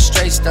 We was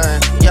straight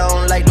stunned. Y'all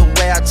don't like the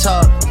way I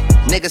talk,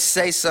 niggas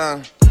say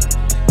something.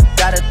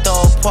 Gotta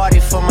throw a party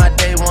for my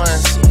day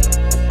ones.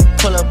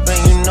 Pull up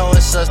and you know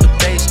it's us, the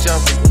bass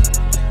jumping.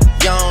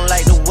 Y'all don't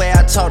like the way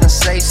I talk, and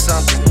say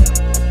something.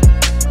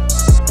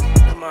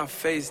 In my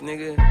face,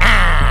 nigga.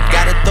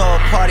 Gotta throw a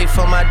party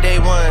for my day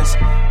ones.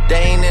 They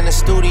ain't in the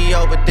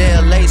studio, but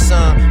they'll lay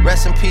some.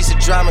 Rest in peace to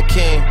Drama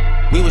King.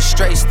 We was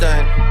straight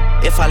stunned.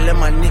 If I let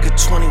my nigga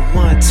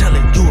 21 tell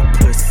it, you a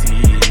pussy.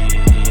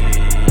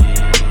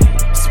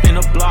 Spin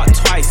a block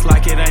twice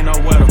like it ain't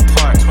nowhere to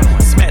park.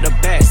 Smack the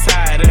back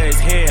side of his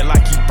head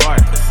like he bark.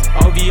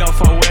 OVO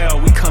for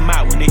well, we come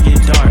out when it get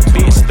dark.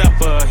 Big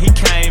stepper, he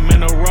came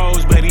in a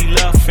rose, but he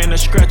left in a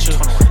stretcher.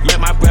 Let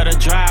my brother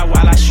drive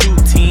while I shoot,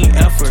 team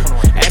effort.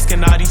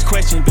 Asking all these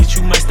questions, bitch,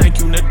 you must think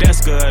you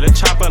Nadeska. The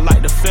chopper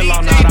like to fill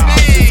on all the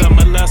options of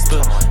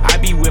molester. I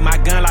be with my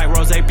gun like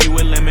Rose be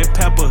with lemon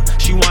pepper.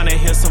 She wanna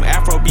hear some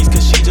Afro beats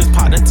cause she just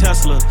popped a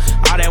Tesla.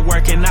 All that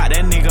working out,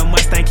 that nigga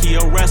must think he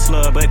a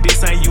wrestler. But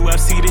this ain't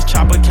UFC, this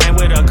chopper came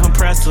with a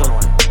compressor.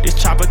 This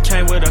chopper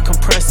came with a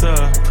compressor.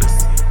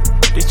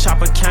 This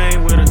chopper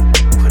came with a,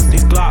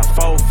 this Glock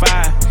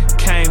 45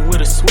 came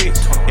with a switch.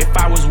 If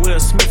I was Will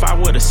Smith, I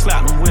would've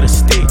slapped him with a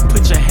stick.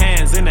 Put your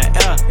hands in the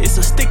air, it's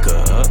a sticker.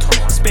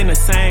 Spin the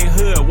same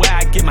hood where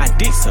I get my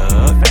dicks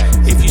up.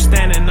 If you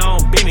standing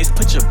on business,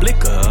 put your blick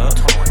up.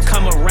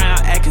 Come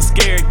around acting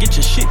scared, get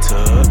your shit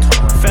tucked.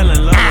 Fell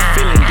in love with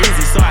feeling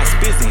dizzy, so I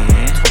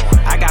spizzin'.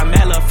 I got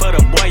mad love for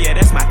the boy, yeah,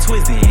 that's my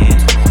twizzin'.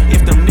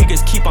 If them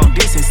niggas keep on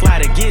dissing,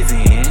 slide a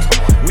gizzin'.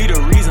 We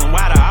the reason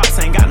why the ops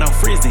ain't got no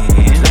frizzin'.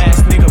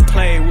 Last nigga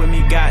played with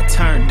me, got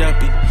turned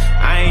uppy.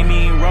 I ain't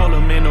even roll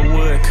him in the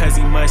wood cause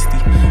he musty.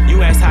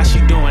 You ask how she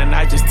doing,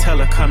 I just tell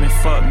her come and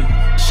fuck me.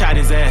 Shot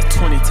his ass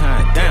 20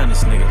 times, down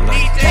this nigga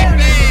like.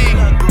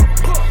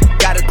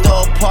 Gotta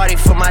throw a party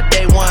for my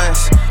day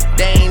ones.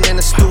 They ain't in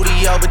the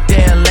studio, but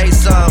they'll lay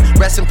some.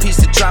 Rest in peace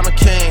to Drama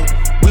King.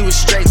 We was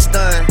straight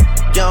stunned.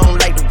 You don't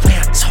like the way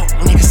I talk,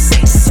 nigga,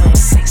 say some,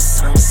 say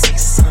some, say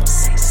some,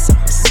 say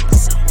some, say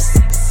some,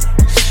 say some.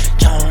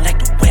 You don't like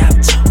the way I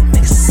talk,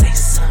 nigga, say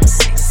some,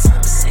 say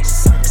some, say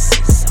some,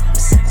 say some,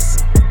 say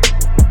some.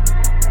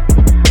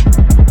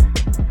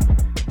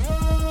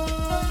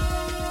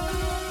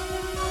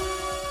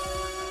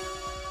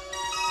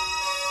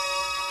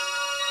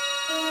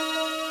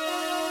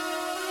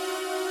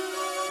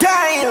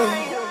 Damn!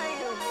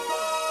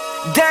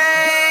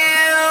 Damn!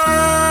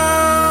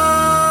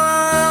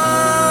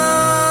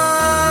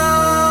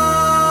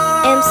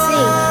 MC,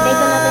 make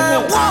another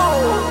hit.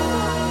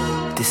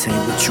 Whoa! This ain't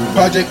what you want.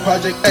 Project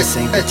This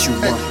ain't what you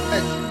want.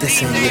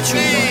 This ain't what you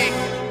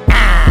want.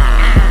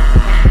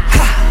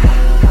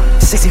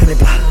 1600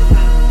 block.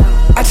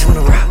 I just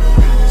wanna rock.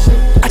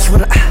 I just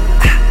wanna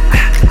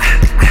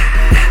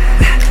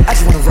I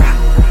just wanna rock.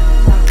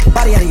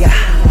 Body out of ya.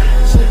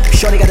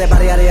 Shorty got that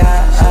body out of ya.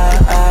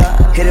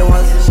 Hit it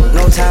once,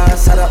 no time.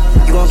 Set up,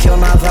 you gon' kill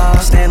my vibe.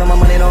 Stand on my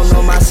money, don't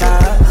know my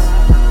size.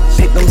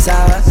 Pick them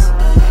sides,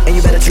 and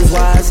you better choose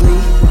wisely.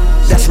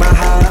 That's my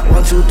high.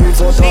 1, 2, 3,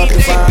 4, throw up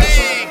your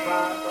 5.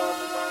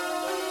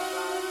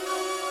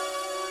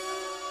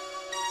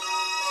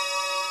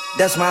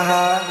 That's my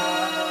high.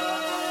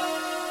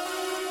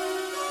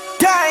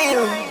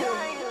 Damn.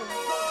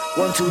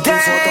 1, 2, 3, 4,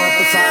 throw up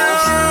the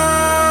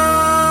 5.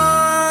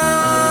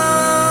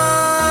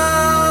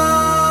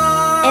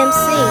 MC,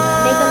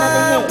 make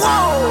another hit.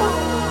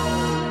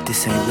 Whoa.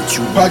 This ain't what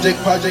you want. Project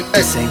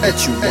This ain't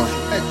what you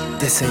want.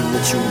 This ain't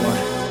what you want.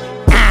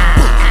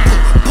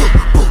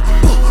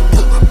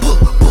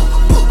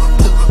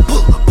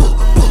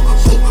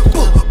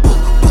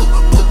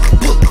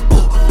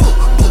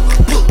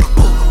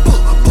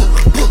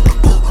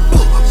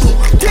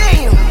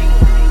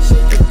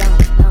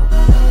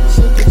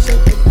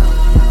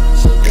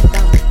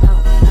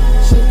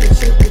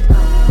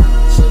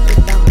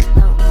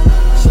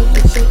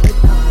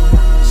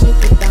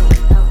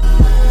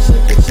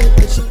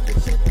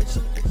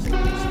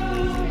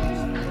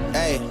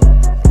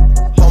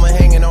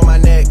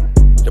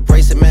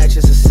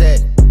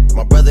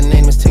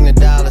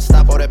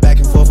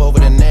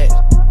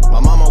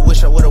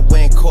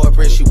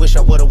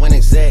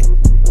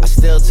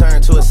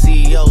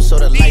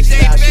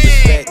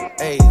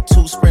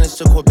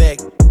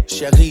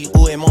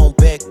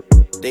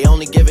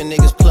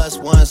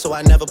 So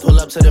I never pull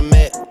up to the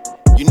Met.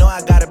 You know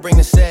I gotta bring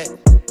the set.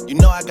 You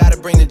know I gotta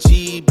bring the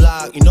G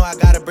block. You know I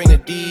gotta bring the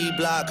D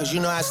block. Cause you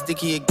know how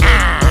sticky it get.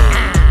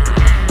 Ay.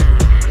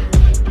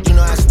 You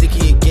know how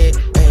sticky it get.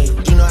 Ay.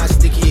 You know how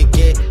sticky it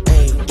get.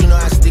 Ay. You know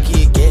how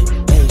sticky it get.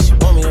 Ay. She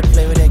want me to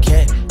play with that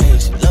cat. Ay.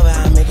 She love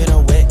how I make it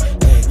her wet.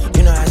 Ay.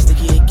 You know how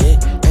sticky it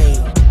get. Ay.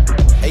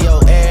 Hey yo,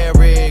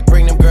 Eric,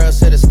 bring them girls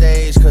to the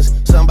stage. Cause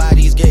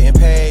somebody's getting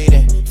paid.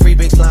 And free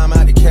big slime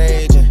out the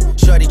cage. And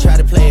shorty tried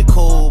to play it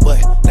cool,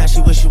 but now she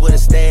wish she would've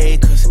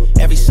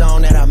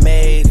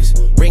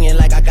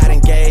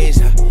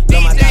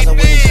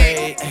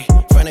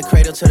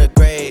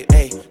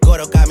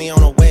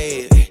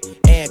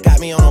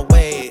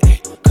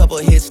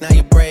Couple hits, now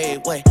you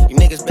brave. What? You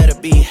niggas better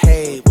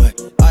behave. What?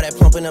 All that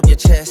pumping up your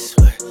chest.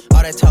 What?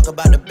 All that talk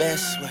about the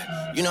best. What?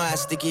 You know how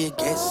sticky it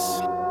gets.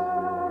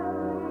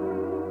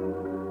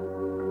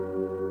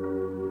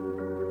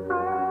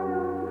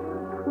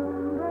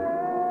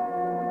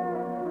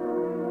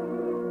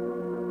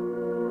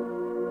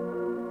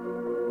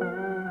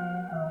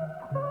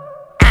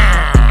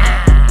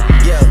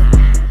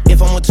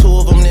 If I'm with two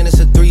of them, then it's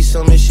a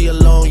threesome. If she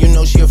alone, you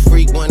know she a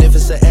freak one. If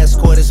it's an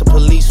escort, it's a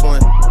police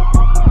one.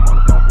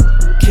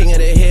 King of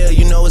the hill,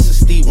 you know it's a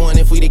steep one.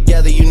 If we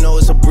together, you know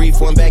it's a brief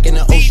one. Back in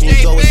the ocean,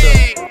 you go,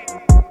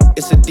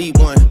 it's a deep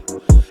one.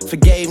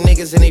 Forgave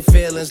niggas and they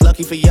feelings.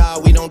 Lucky for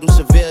y'all, we don't do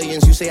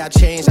civilians. You say I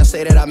changed, I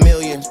say that I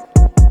millions.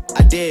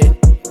 I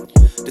did.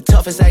 The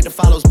toughest actor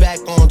follows back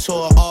on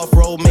tour.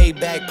 Off-road, made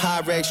back,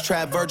 Pyrex,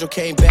 trap, Virgil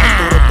came back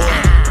through the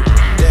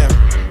board. Damn.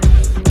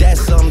 That's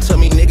something to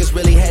me, niggas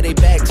really had their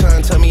back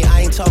turned to me.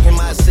 I ain't talking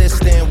my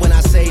assistant when I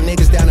say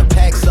niggas down to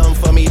pack something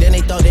for me. Then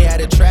they thought they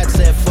had a trap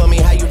set for me.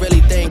 How you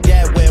really think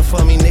that went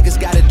for me? Niggas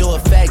gotta do a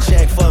fact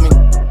check for me.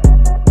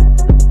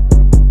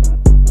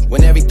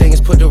 When everything is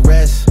put to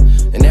rest,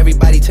 and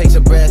everybody takes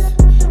a breath,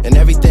 and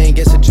everything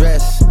gets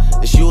addressed,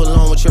 it's you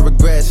alone with your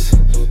regrets.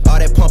 All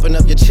that pumping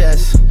up your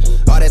chest,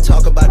 all that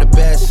talk about the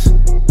best.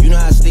 You know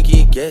how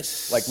sticky it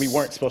gets. Like we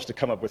weren't supposed to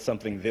come up with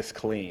something this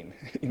clean.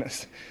 You know,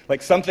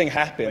 like something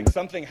happened. Like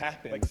something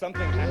happened. Like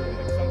something happened.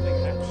 Like something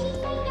happened.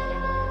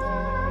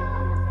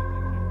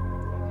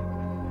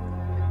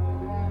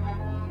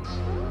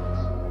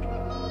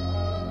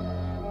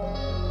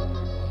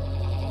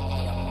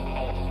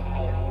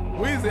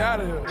 Weezy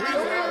out of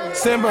here.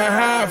 Sitting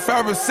behind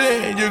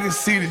 5%, you can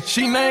see the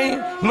cheat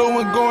name. Lil'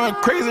 one going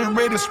crazy,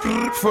 ready to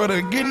split for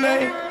the good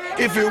name.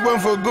 If it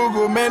wasn't for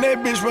Google, man, that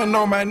bitch wouldn't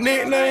know my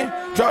nickname.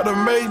 Dropped a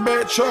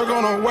Maybach truck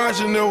on a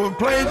watch and it was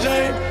plain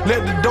Jane.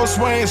 Let the door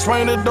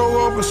swing the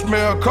door open,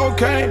 smell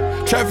cocaine.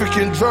 Traffic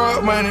and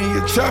drug money,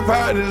 you trap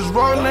out of this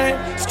road lane.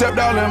 Stepped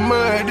out in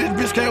mud,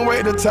 this bitch can't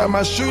wait to tie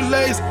my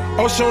shoelace.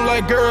 Ocean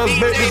like girls,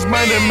 bet this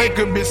money make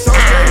a bitch so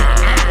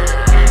gay.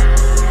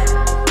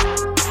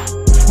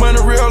 Money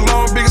real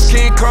long, biggest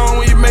King Kong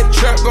when you make the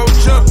trap go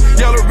jump.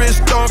 Yellow wrist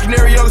stone,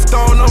 canary yellow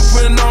stone, I'm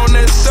putting on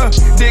that stuff.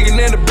 Digging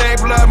in the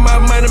bank, block my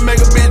money, make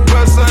a bitch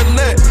bust a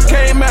nut.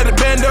 Came out the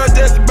band up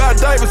just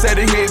about diapers, had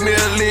to hit me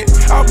a lick.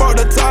 I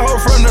bought the Tahoe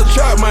from the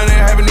trap money,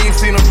 haven't even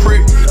seen a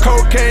brick.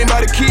 Cocaine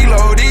by the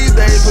kilo, these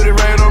days put it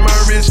right on my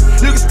wrist.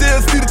 You can still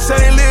see the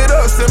chain lit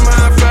up, set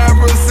mine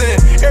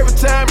 5%. Every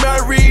time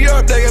I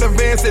re-up, they got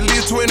advance at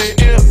least 20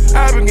 M.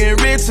 I been getting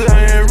richer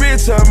and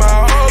richer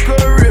my whole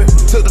career.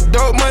 Took the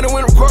dope money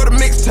when record a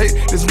mixtape.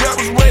 This rap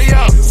was way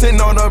out. Sitting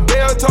on a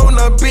bell,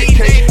 toting a big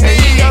cake. And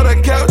he got a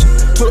couch.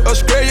 To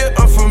Australia,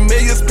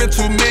 unfamiliar. Spent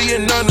 $2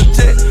 million on the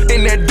jet.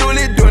 In that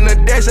dually, doing the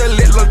dash. I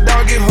let little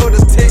dog get hold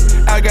of tech.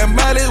 I got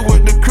mileage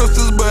with the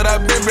crystals, but I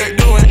been back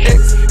doing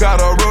X.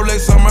 Got a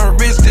Rolex on my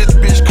wrist. This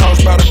bitch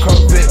cost by the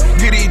Corvette.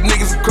 Get these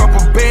niggas a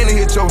couple bands and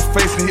hit your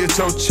face and hit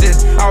your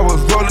chest. I was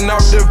rolling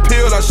off the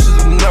pill. I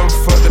should've never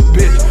fucked the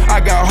bitch.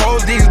 I got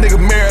hoes, these niggas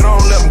married. I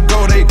don't let them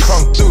go, they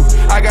come through.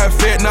 I got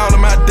fentanyl in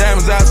my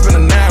diamonds. I spend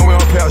a 9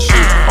 on pair of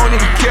shoes. Don't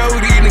even care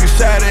who these niggas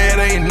shot at.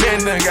 Ain't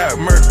nothing that got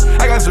murdered.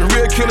 I got some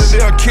real killers,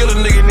 they'll kill a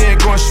nigga, then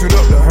go and shoot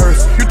up the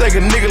hearse. You think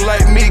a nigga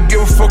like me give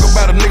a fuck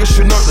about a nigga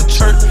shooting up the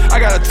church? I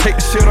gotta take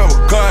the shit over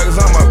God,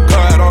 cause I'm a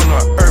God on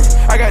the earth.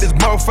 I got this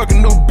motherfucking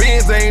new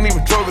Benz, I ain't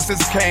even drove it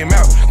since it came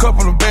out.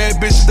 Couple of bad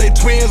bitches, they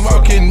twins,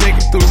 walking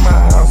niggas through my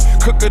house.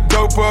 Cook a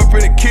dope up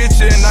in the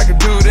kitchen, I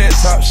can do that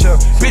top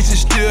shelf.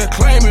 Bitches still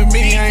claiming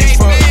me, I ain't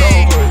fucked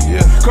over,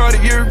 yeah.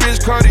 Cartier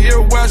wrist,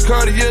 Cartier watch,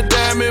 Cartier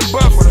diamond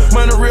buffer.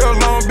 Money real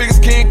long, biggest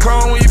King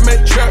Kong when you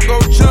make the trap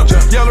go jump.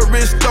 Yellow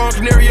wrist stone,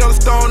 canary yellow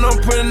stone, I'm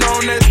putting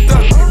on that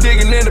stuff.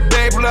 Digging in the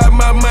bag, block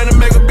my money,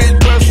 make a bitch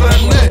bust a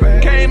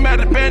nut. Came out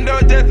the bando,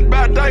 just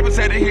about diapers,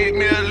 had to hit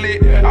me a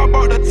lick. I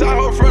bought the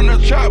Tahoe from the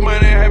trap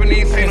money, haven't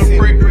even seen a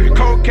brick.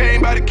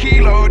 Cocaine by the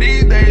kilo,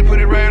 these days put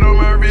it right on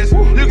my wrist.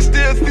 You can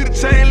still see the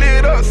chain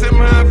lit up, sitting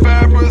behind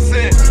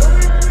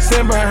 5%.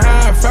 Sitting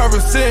behind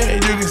 5%, you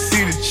can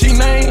see the cheat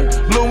name.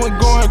 Lil' one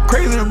going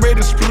crazy, ready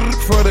to split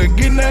for the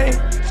good name.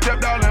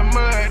 Stepped out in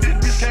mud, this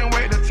bitch can't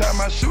wait to tie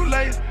my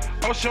shoelace.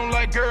 Ocean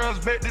like girls,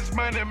 bet this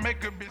money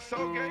make a bitch so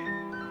gay.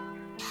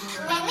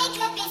 When we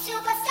could be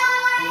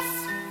superstars,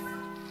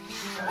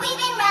 we've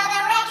been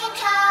rather wrecking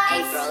cars.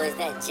 Hey bro, is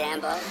that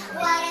Jambo?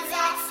 What is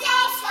that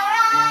stage for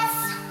us?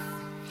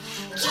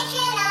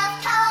 Kicking up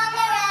cold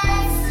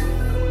mirrors.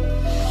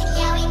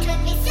 Yeah, we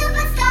could be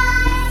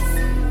superstars,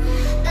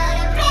 but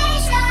I'm pretty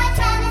sure our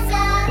time is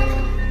up.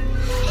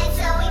 And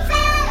so we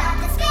fell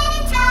off the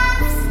spinning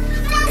tops.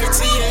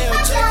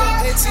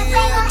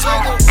 ATL,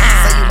 Jacob.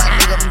 Say you my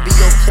nigga, I'ma be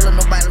your killer.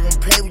 Nobody gon'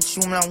 play with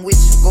you when I'm with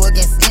you. Go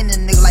against any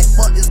nigga like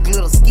fuck this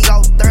glitter. Ski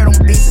off third on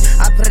bitches.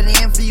 I put it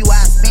in for you,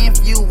 I spin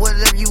for you.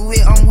 Whatever you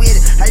with, I'm with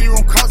it. How you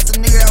gon' cost a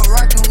nigga that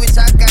rockin' with?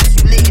 I got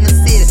you lit in the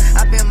city.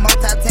 I been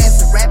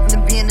multitasking, rapping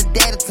and being the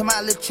daddy to my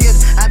little children.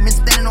 I been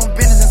standing on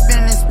business and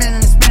spinning and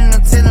spinning and spinning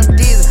until I'm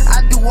dizzy.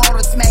 I do all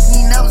the smack,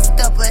 you never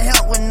step or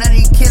help with none of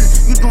you killing.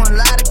 You doing a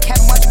lot of cat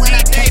watch when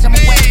I catch, I'm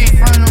away in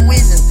front of the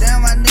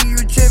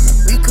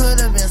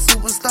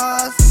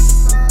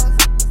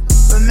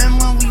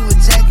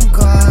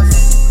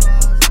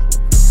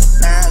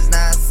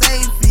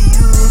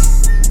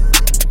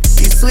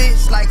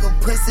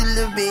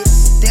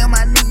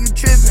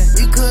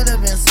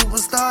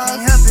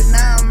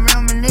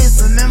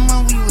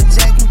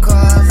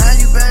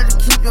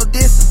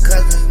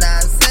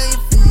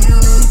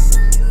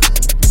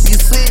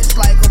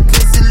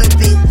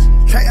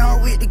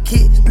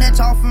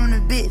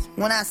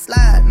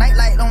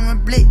on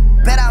the blick.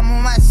 Bet I'm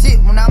on my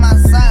shit when I'm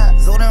outside.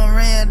 So them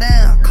ran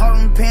down, caught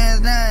them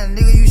pants down.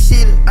 Nigga, you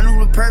shitted. I knew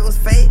the perk was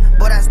fake,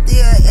 but I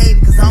still ate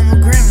it, cause I'm a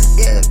criminal.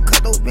 Yeah,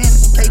 cut those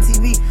bins,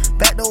 KTV,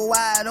 back door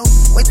wide open.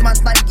 Wait till my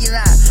sniper get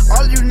out.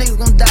 All of you niggas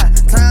gon' die.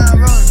 Time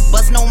rolling.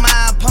 Bustin' on my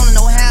opponent,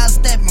 no half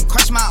stepping.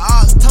 Crush my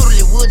arms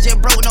totally. Wood jet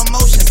broke, no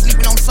motion.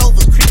 Sleeping on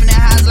sofas, creeping in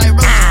houses like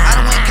roaches. I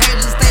done went crazy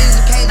to the stage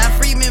of cage. Now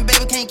free me,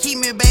 baby, can't keep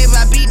me, baby.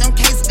 I beat them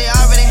cases, they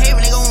already hate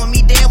me. They gon' want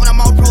me dead when I'm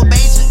on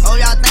probation. Oh,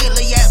 y'all think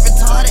Lil Yak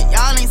retarded?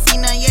 Y'all ain't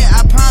seen nothing yet,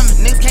 I promise.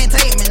 Niggas can't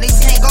take me,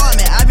 niggas can't guard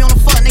me. I be on the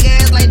fuck nigga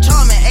ass like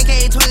Charmin,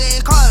 aka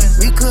 28 Carvin.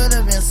 We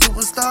could've been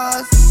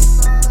superstars.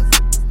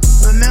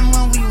 Remember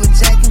when we were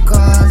jacking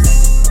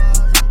cars?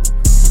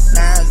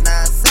 Now it's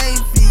not safe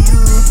for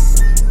you.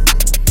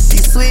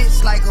 You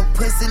switch like a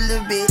pussy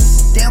little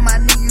bitch. Damn, my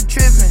nigga, you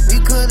trippin'. We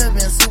could've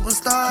been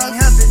superstars. Can't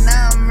help it,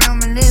 now I'm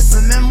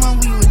reminiscing. Remember when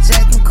we were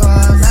jacking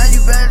cars? Now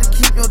you better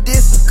keep your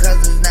distance,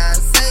 cause it's not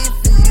safe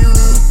for you.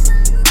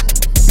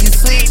 You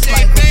switch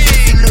like a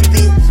pussy little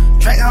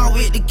bitch. Track hard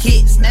with the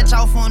kid, snatch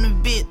off on the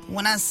bit.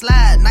 When I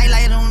slide,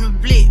 nightlight on the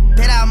blick.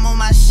 Bet I'm on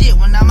my shit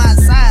when I'm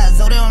outside.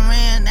 So they done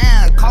ran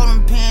down, caught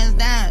them pants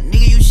down.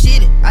 Nigga, you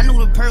shitted. I knew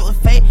the perk was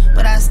fake,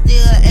 but I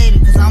still ate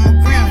it, cause I'm a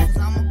criminal.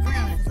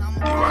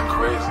 You are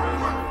crazy.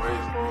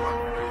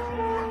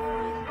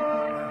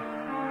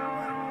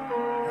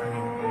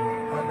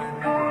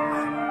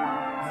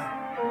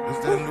 This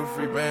is the new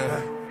free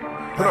band.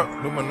 Put up,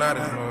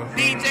 Illuminati.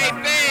 DJ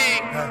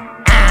Fang.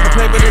 I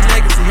play with the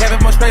legacy,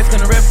 having more space than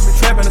the rap from the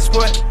trap and the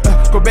sport.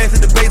 Go back to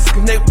the basics,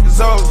 connect with the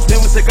Zoes.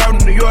 Then we take out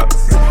to New York.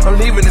 I'm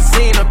leaving the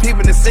scene, I'm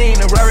peeping the scene.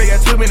 The Rari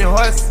got too many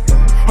horses.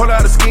 Whole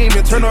lot of scheming,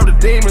 turn off the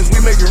demons.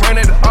 We make it run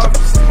at the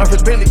office. My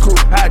first Bentley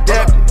coupe, I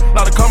adapted.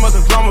 Lot of commas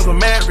and dramas,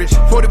 I'm mad rich.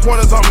 40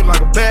 pointers on me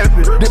like a bad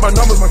bitch. Did my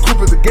numbers, my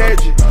coupe is a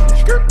gadget.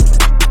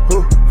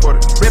 Who?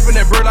 40.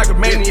 Ripping that bird like a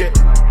maniac.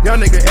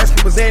 Young nigga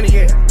asking what's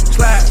Annie at.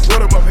 Slide,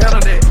 put him up, hell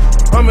on that.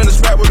 I'm in the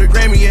spot with a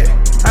Grammy at.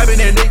 I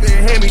been that nigga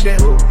and hand me that.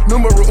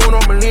 Numero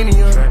uno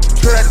millennium.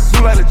 Straight out the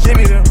zoo like a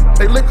Jimmy them.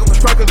 They lick up the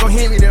strikers, gon'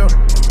 hit me them.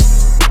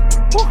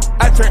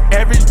 I turn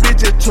average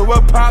bitch into a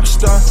pop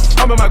star.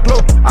 I'm in my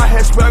glow, I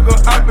had swagger,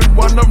 I've been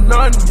one of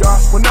none, y'all.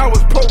 When I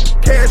was broke,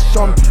 cash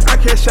on me. I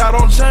cash out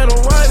on channel,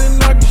 why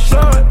didn't I be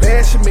short?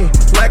 Bashing me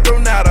like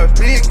I'm not a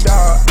big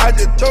dog. I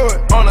just throw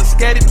it on a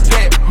scatty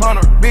pack, on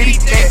a bitty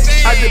cat.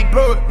 I just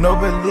blow it. No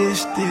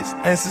ballistics,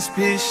 ain't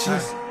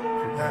suspicious.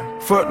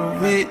 Fuck the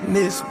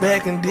witness,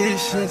 bad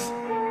conditions.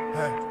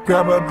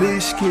 Grab a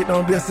biscuit,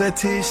 don't be a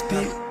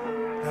statistic.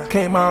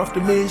 Came off the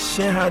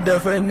mission, high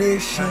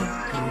definition.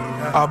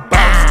 A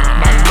boss,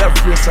 my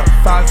left wrist a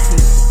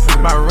faucet.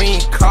 My ring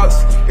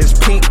cost is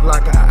pink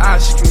like an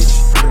ostrich.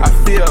 I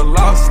feel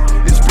lost,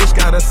 this bitch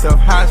got herself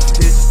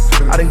hostage.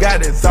 I done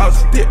got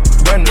exhausted,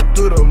 running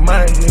through the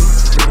money.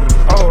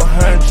 Oh,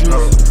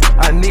 hundreds,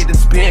 I need to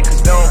spend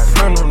cause they don't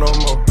print them no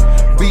more.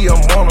 Be a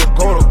wanna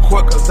go to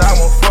court cause I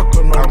won't fuck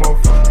her no more.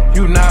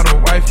 You not a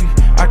wifey,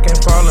 I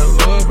can't fall in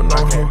love with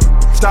no hoe.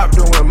 Stop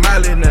doing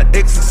Miley and the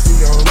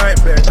ecstasy, I'm right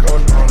back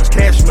on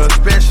Cashmere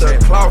special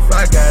cloth,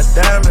 I got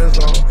diamonds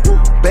on.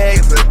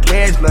 Bags of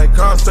cash like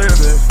car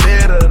service and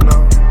fed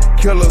on.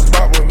 Killers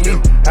walk with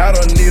me, I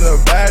don't need a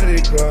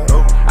bodyguard.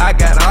 I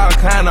got all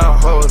kind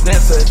of hoes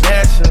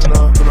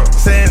international.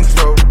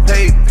 Central,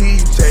 pay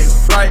PJ,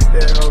 flight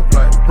that hoe.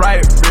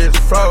 Right wrist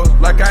froze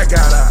like I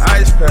got an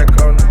ice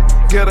pack on it.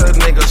 Get a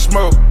nigga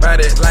smoke,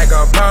 bite it like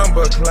a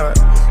bomber clock.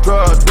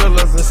 Drug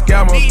dealers and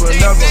scammers will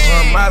never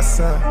on my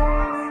side.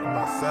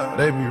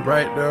 They be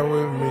right there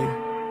with me.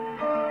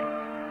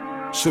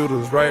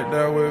 Shooters right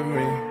there with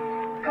me.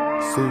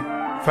 See,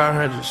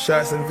 500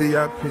 shots in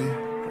VIP.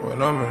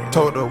 When I'm in,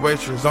 told the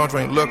waitress, don't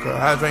drink liquor,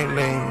 I drink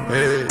lean.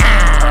 Hey.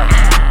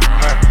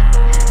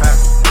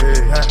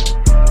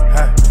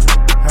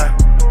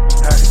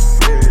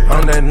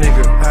 I'm that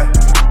nigga.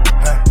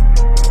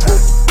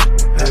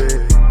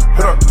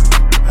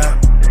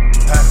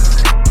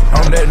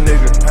 I'm that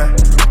nigga.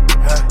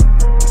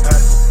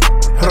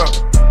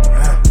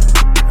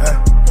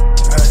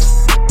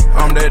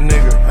 I'm that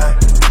nigga.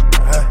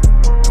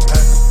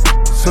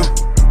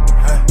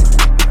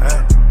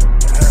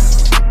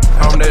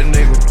 I'm that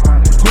nigga.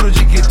 Who did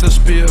you get the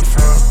spear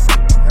from?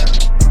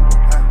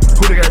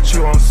 Who they got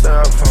you on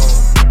cell phone?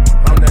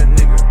 I'm that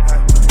nigga.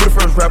 Who the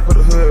first rapper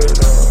the hood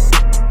on?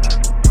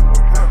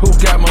 Who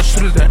got more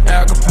shooters than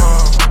Al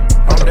Capone?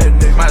 I'm that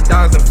nigga. My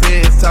dogs and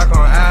feds talk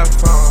on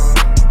iPhone.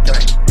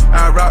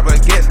 I rock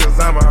baguettes cause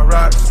I'm a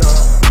rock star.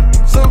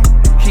 So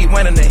keep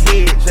winning the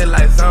head just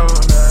like Zona.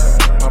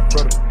 My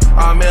brother.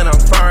 Oh man, I'm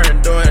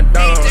foreign doing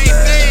donuts.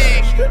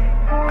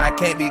 I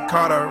can't be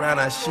caught around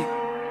a sheep.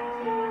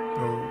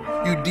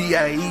 You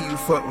DIE, you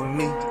fuck with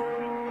me.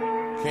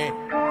 Can't.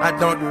 I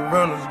don't do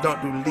runners,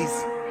 don't do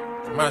leasing.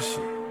 My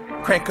shit.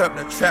 Crank up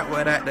the trap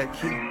without the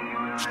key.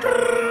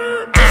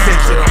 Set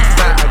shit on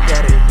fire, I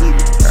got it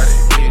heated.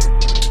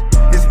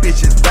 This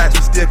bitch is bad,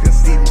 you still can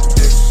see it.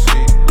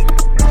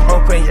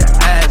 Open your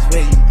eyes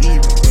when you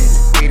eat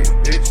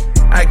it.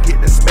 I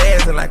get the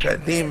spazzing like a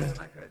demon.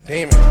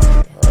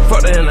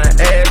 Fucked her in the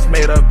ass,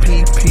 made her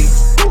pee-pee.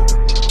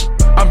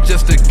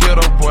 just a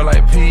ghetto boy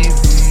like PV.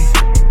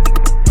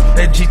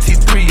 That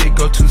GT3, it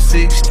go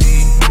 260.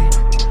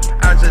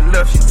 I just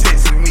left, she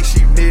texting me,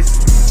 she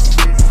missed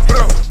me.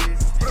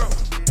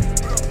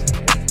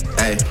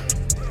 Hey,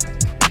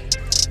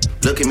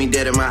 look at me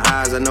dead in my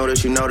eyes, I know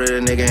that you know that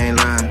a nigga ain't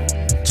lying.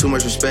 Too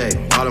much respect,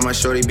 all of my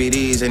shorty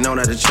BDs, they know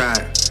not to try.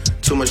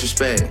 Too much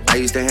respect, I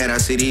used to hand out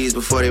CDs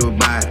before they would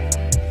buy it.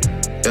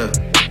 Yeah,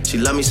 she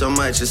love me so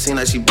much, it seem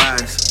like she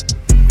buys.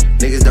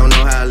 Niggas don't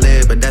know how I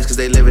live, but that's cause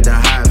they live it to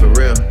high, for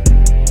real.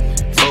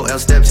 4L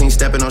steps, ain't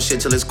stepping on shit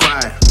till it's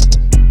quiet.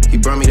 He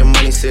brought me the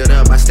money sealed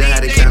up, I still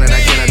had to count it, I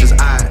cannot just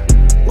eye it.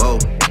 Whoa,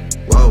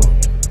 whoa,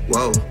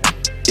 whoa.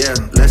 Yeah,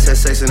 let's have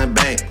sex in the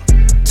bank.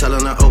 Tell him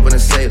to open and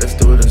say, let's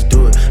do it, let's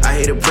do it. I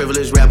hate a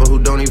privileged rapper who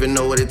don't even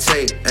know what it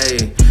take.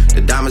 Ayy,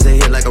 the diamonds they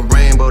hit like a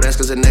rainbow, that's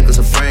cause the necklace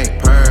of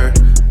Frank Purr.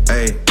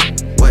 Ayy,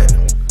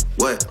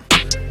 what?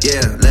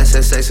 Yeah, let's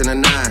have sex in the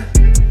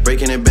 9.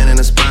 Breaking and bending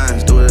the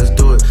spines, do it, let's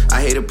do it.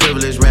 I hate a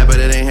privileged rapper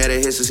that ain't had a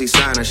hit since he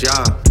signed us,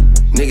 y'all.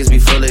 Niggas be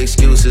full of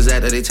excuses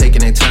after they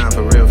taking their time,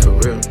 for real, for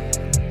real.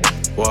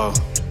 Whoa,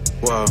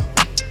 whoa.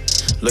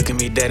 Look at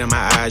me dead in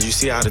my eyes, you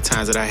see all the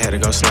times that I had to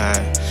go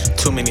slide.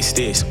 Too many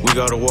sticks, we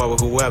go to war with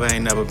whoever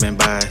ain't never been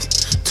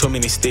biased. Too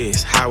many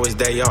sticks, how is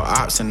they your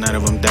ops and none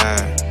of them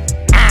died?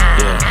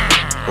 Yeah,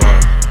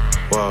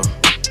 whoa.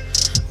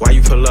 Why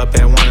you pull up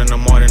at 1 in the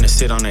morning and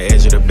sit on the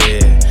edge of the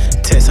bed?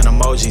 Texting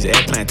emojis,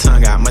 eggplant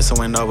tongue out, must have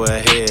went over her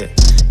head.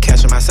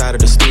 Catch him outside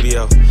of the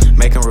studio,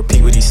 make him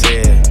repeat what he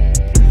said.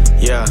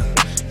 Yeah,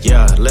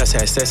 let's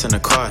have sex in the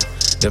car.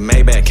 The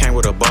Maybach came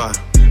with a bar.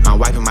 I'm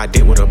wiping my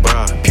dick with a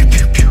bra. Pew,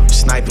 pew, pew.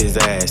 Snipe his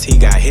ass, he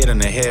got hit in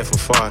the head for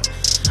far.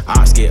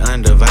 Ops get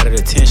undivided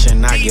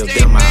attention, I give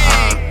them my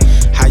all.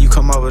 How you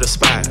come over the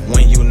spot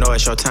when you know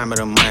it's your time of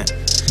the month?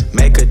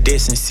 Make a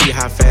diss and see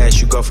how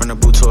fast you go from the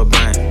boot to a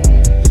blunt.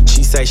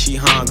 She say she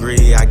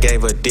hungry, I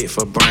gave her dick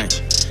for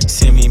brunch.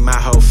 Send me my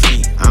whole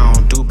feet, I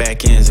don't do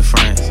back ends and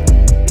fronts.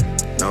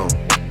 No.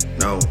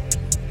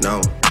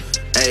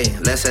 Hey,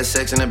 let's have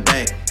sex in the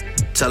bank.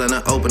 Tellin'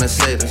 her open and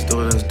say, let's do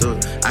it, let's do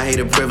it. I hate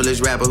a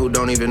privileged rapper who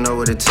don't even know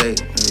what it take.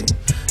 Hey,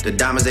 the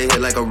diamonds they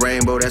hit like a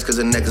rainbow, that's cause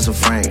the necklace of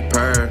Frank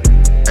Purr.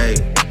 Hey,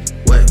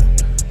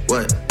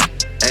 what?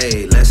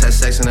 Hey, let's have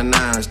sex in the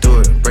 9, let's do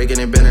it. Breaking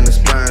and bending the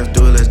spines,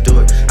 do it, let's do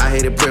it. I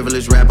hate a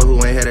privileged rapper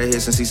who ain't had a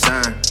hit since he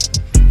signed.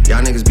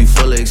 Y'all niggas be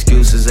full of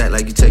excuses, act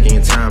like you taking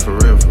your time, for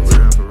real.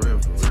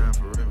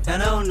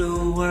 Hello,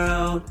 new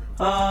world,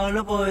 all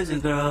the boys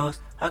and girls.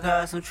 I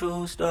got some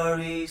true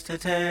stories to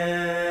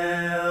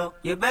tell.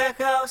 You're back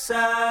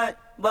outside,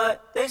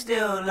 but they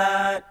still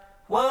lied.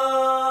 Whoa,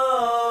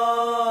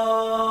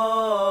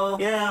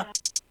 yeah.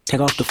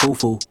 Take off the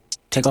foo-foo,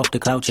 take off the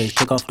cloud chase,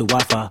 take off the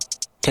Wi-Fi.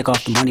 Take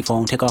off the money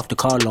phone, take off the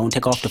car loan,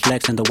 take off the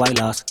flex and the white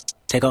loss.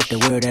 Take off the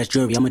weird ass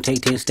jewelry, I'ma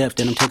take 10 steps,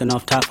 then I'm taking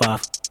off top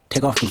 5.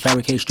 Take off the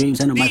fabricated streams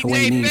and the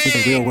microwave memes, it's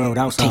a real world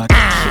outside.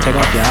 Take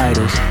off your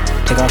idols,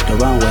 take off the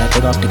runway,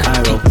 take off the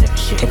Cairo.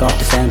 Take off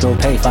the Sandro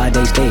Pay,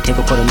 5-day stay, take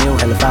a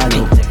 $250,000, hella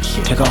follow.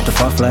 Take off the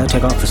fuck flag,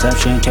 take off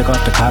perception, take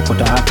off the cop with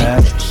the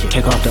iPad.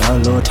 Take off the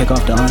allure, take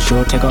off the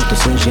unsure, take off the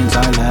decisions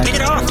I lack.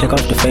 Take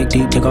off the fake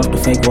deep, take off the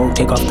fake woke,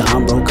 take off the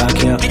I'm broke, I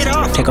care.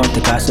 Take off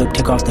the gossip,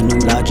 take off the new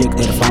logic,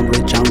 that if I'm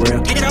rich, I'm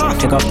real.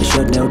 Take off the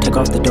Chanel, take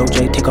off the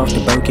Doja, take off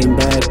the Birkin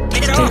bag.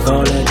 Take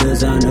all that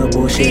designer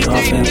bullshit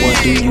off and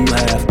what do you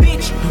have?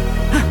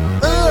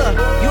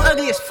 You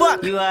ugly as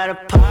fuck. You out of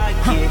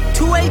pocket.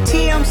 2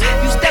 ATMs,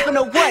 you stepping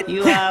to what?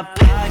 You out of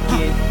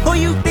pocket. Who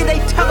you think they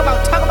talk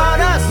about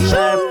us? You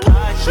out of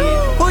pocket.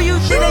 Who you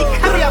think they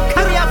carry up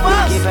for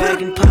us? Get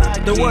back in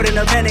pocket. The world in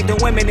a panic, the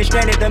women is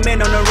stranded, the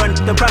men on the run.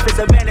 The profits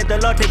abandoned, the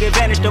law take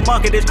advantage. The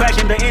market is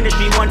crashing, the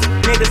industry wants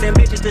niggas and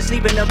bitches to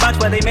sleep in the box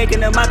while they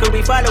making a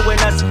mockery following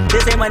us.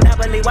 This ain't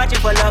monopoly, watching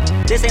for love.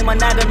 This ain't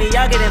monogamy,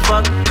 y'all getting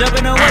fucked.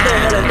 Jumping on what the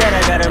hell is that?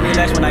 I gotta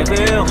relax when I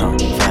feel.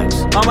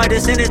 All my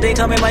descendants, they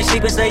come in my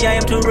sleep and say I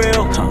am too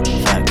real.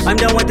 I'm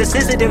done with the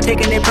sensitive,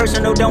 taking it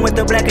personal. Done with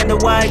the black and the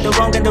white, the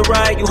wrong and the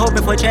right. You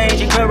hoping for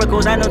change and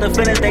miracles. I know the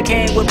feelings that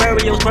came with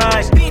burial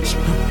cries. Bitch,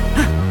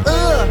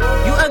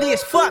 you ugly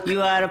as fuck.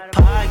 You out of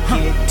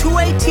pocket. 2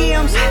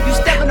 ATMs, you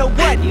stepping to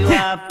what? You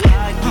out of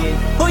pocket.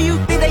 Who you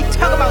think they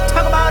talk about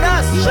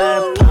us? You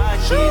out of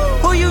pocket.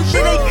 Who you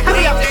think they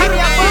carry up for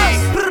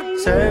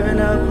us? Serving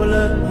up a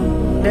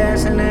look,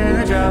 dancing in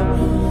a drop.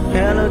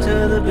 Hello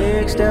to the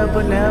big step,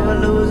 but never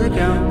lose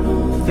account.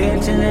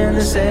 Venting in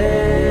the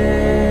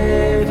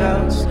safe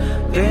house.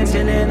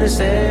 Venting in the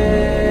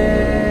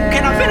safe.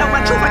 Can I vent on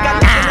my truth? I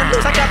got nothing to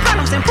lose. I got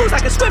problems and fools. I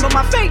can swim with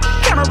my fate.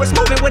 Cameras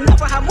moving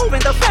whenever I'm moving.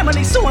 The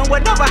family suing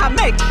whatever I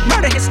make.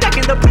 Murder is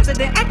stacking. The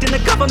president acting. The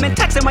government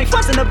taxing my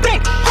funds in the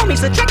bank.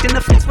 Homies ejecting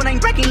the fence when I'm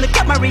breaking. Look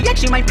at my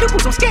reaction. My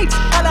pupils on skates.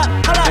 Hold up.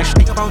 Let's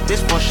think about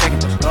this for a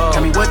second.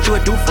 Tell me what you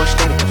would do for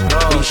steady.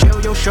 When you show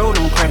your show,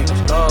 no credit.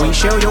 When you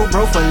show your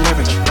bro for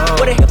leverage.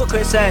 What a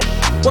hypocrite said.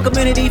 What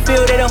community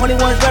feel they the only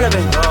ones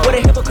relevant? What a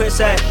hypocrite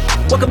said.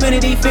 What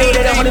community feel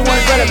they the only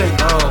ones relevant?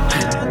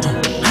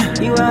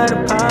 You out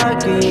of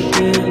pocket,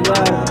 yeah, you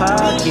out of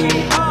pocket.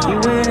 You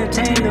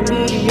entertain the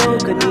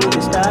mediocre, need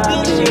to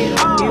stop it.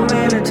 You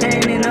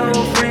entertaining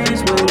old friends.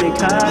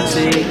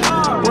 toxic.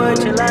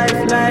 What your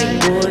life like?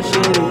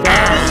 Bullshit and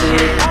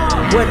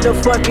gossip. What the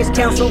fuck is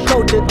council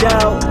culture,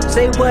 dawg?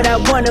 Say what I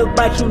want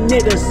about you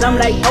niggas, I'm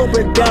like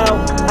Oprah,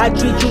 dawg. I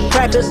treat you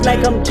crackers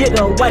like I'm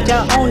Jigga, watch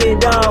I own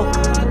it all.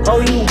 Oh,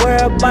 you worry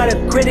about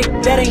a critic,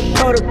 that ain't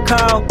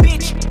protocol.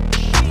 Bitch,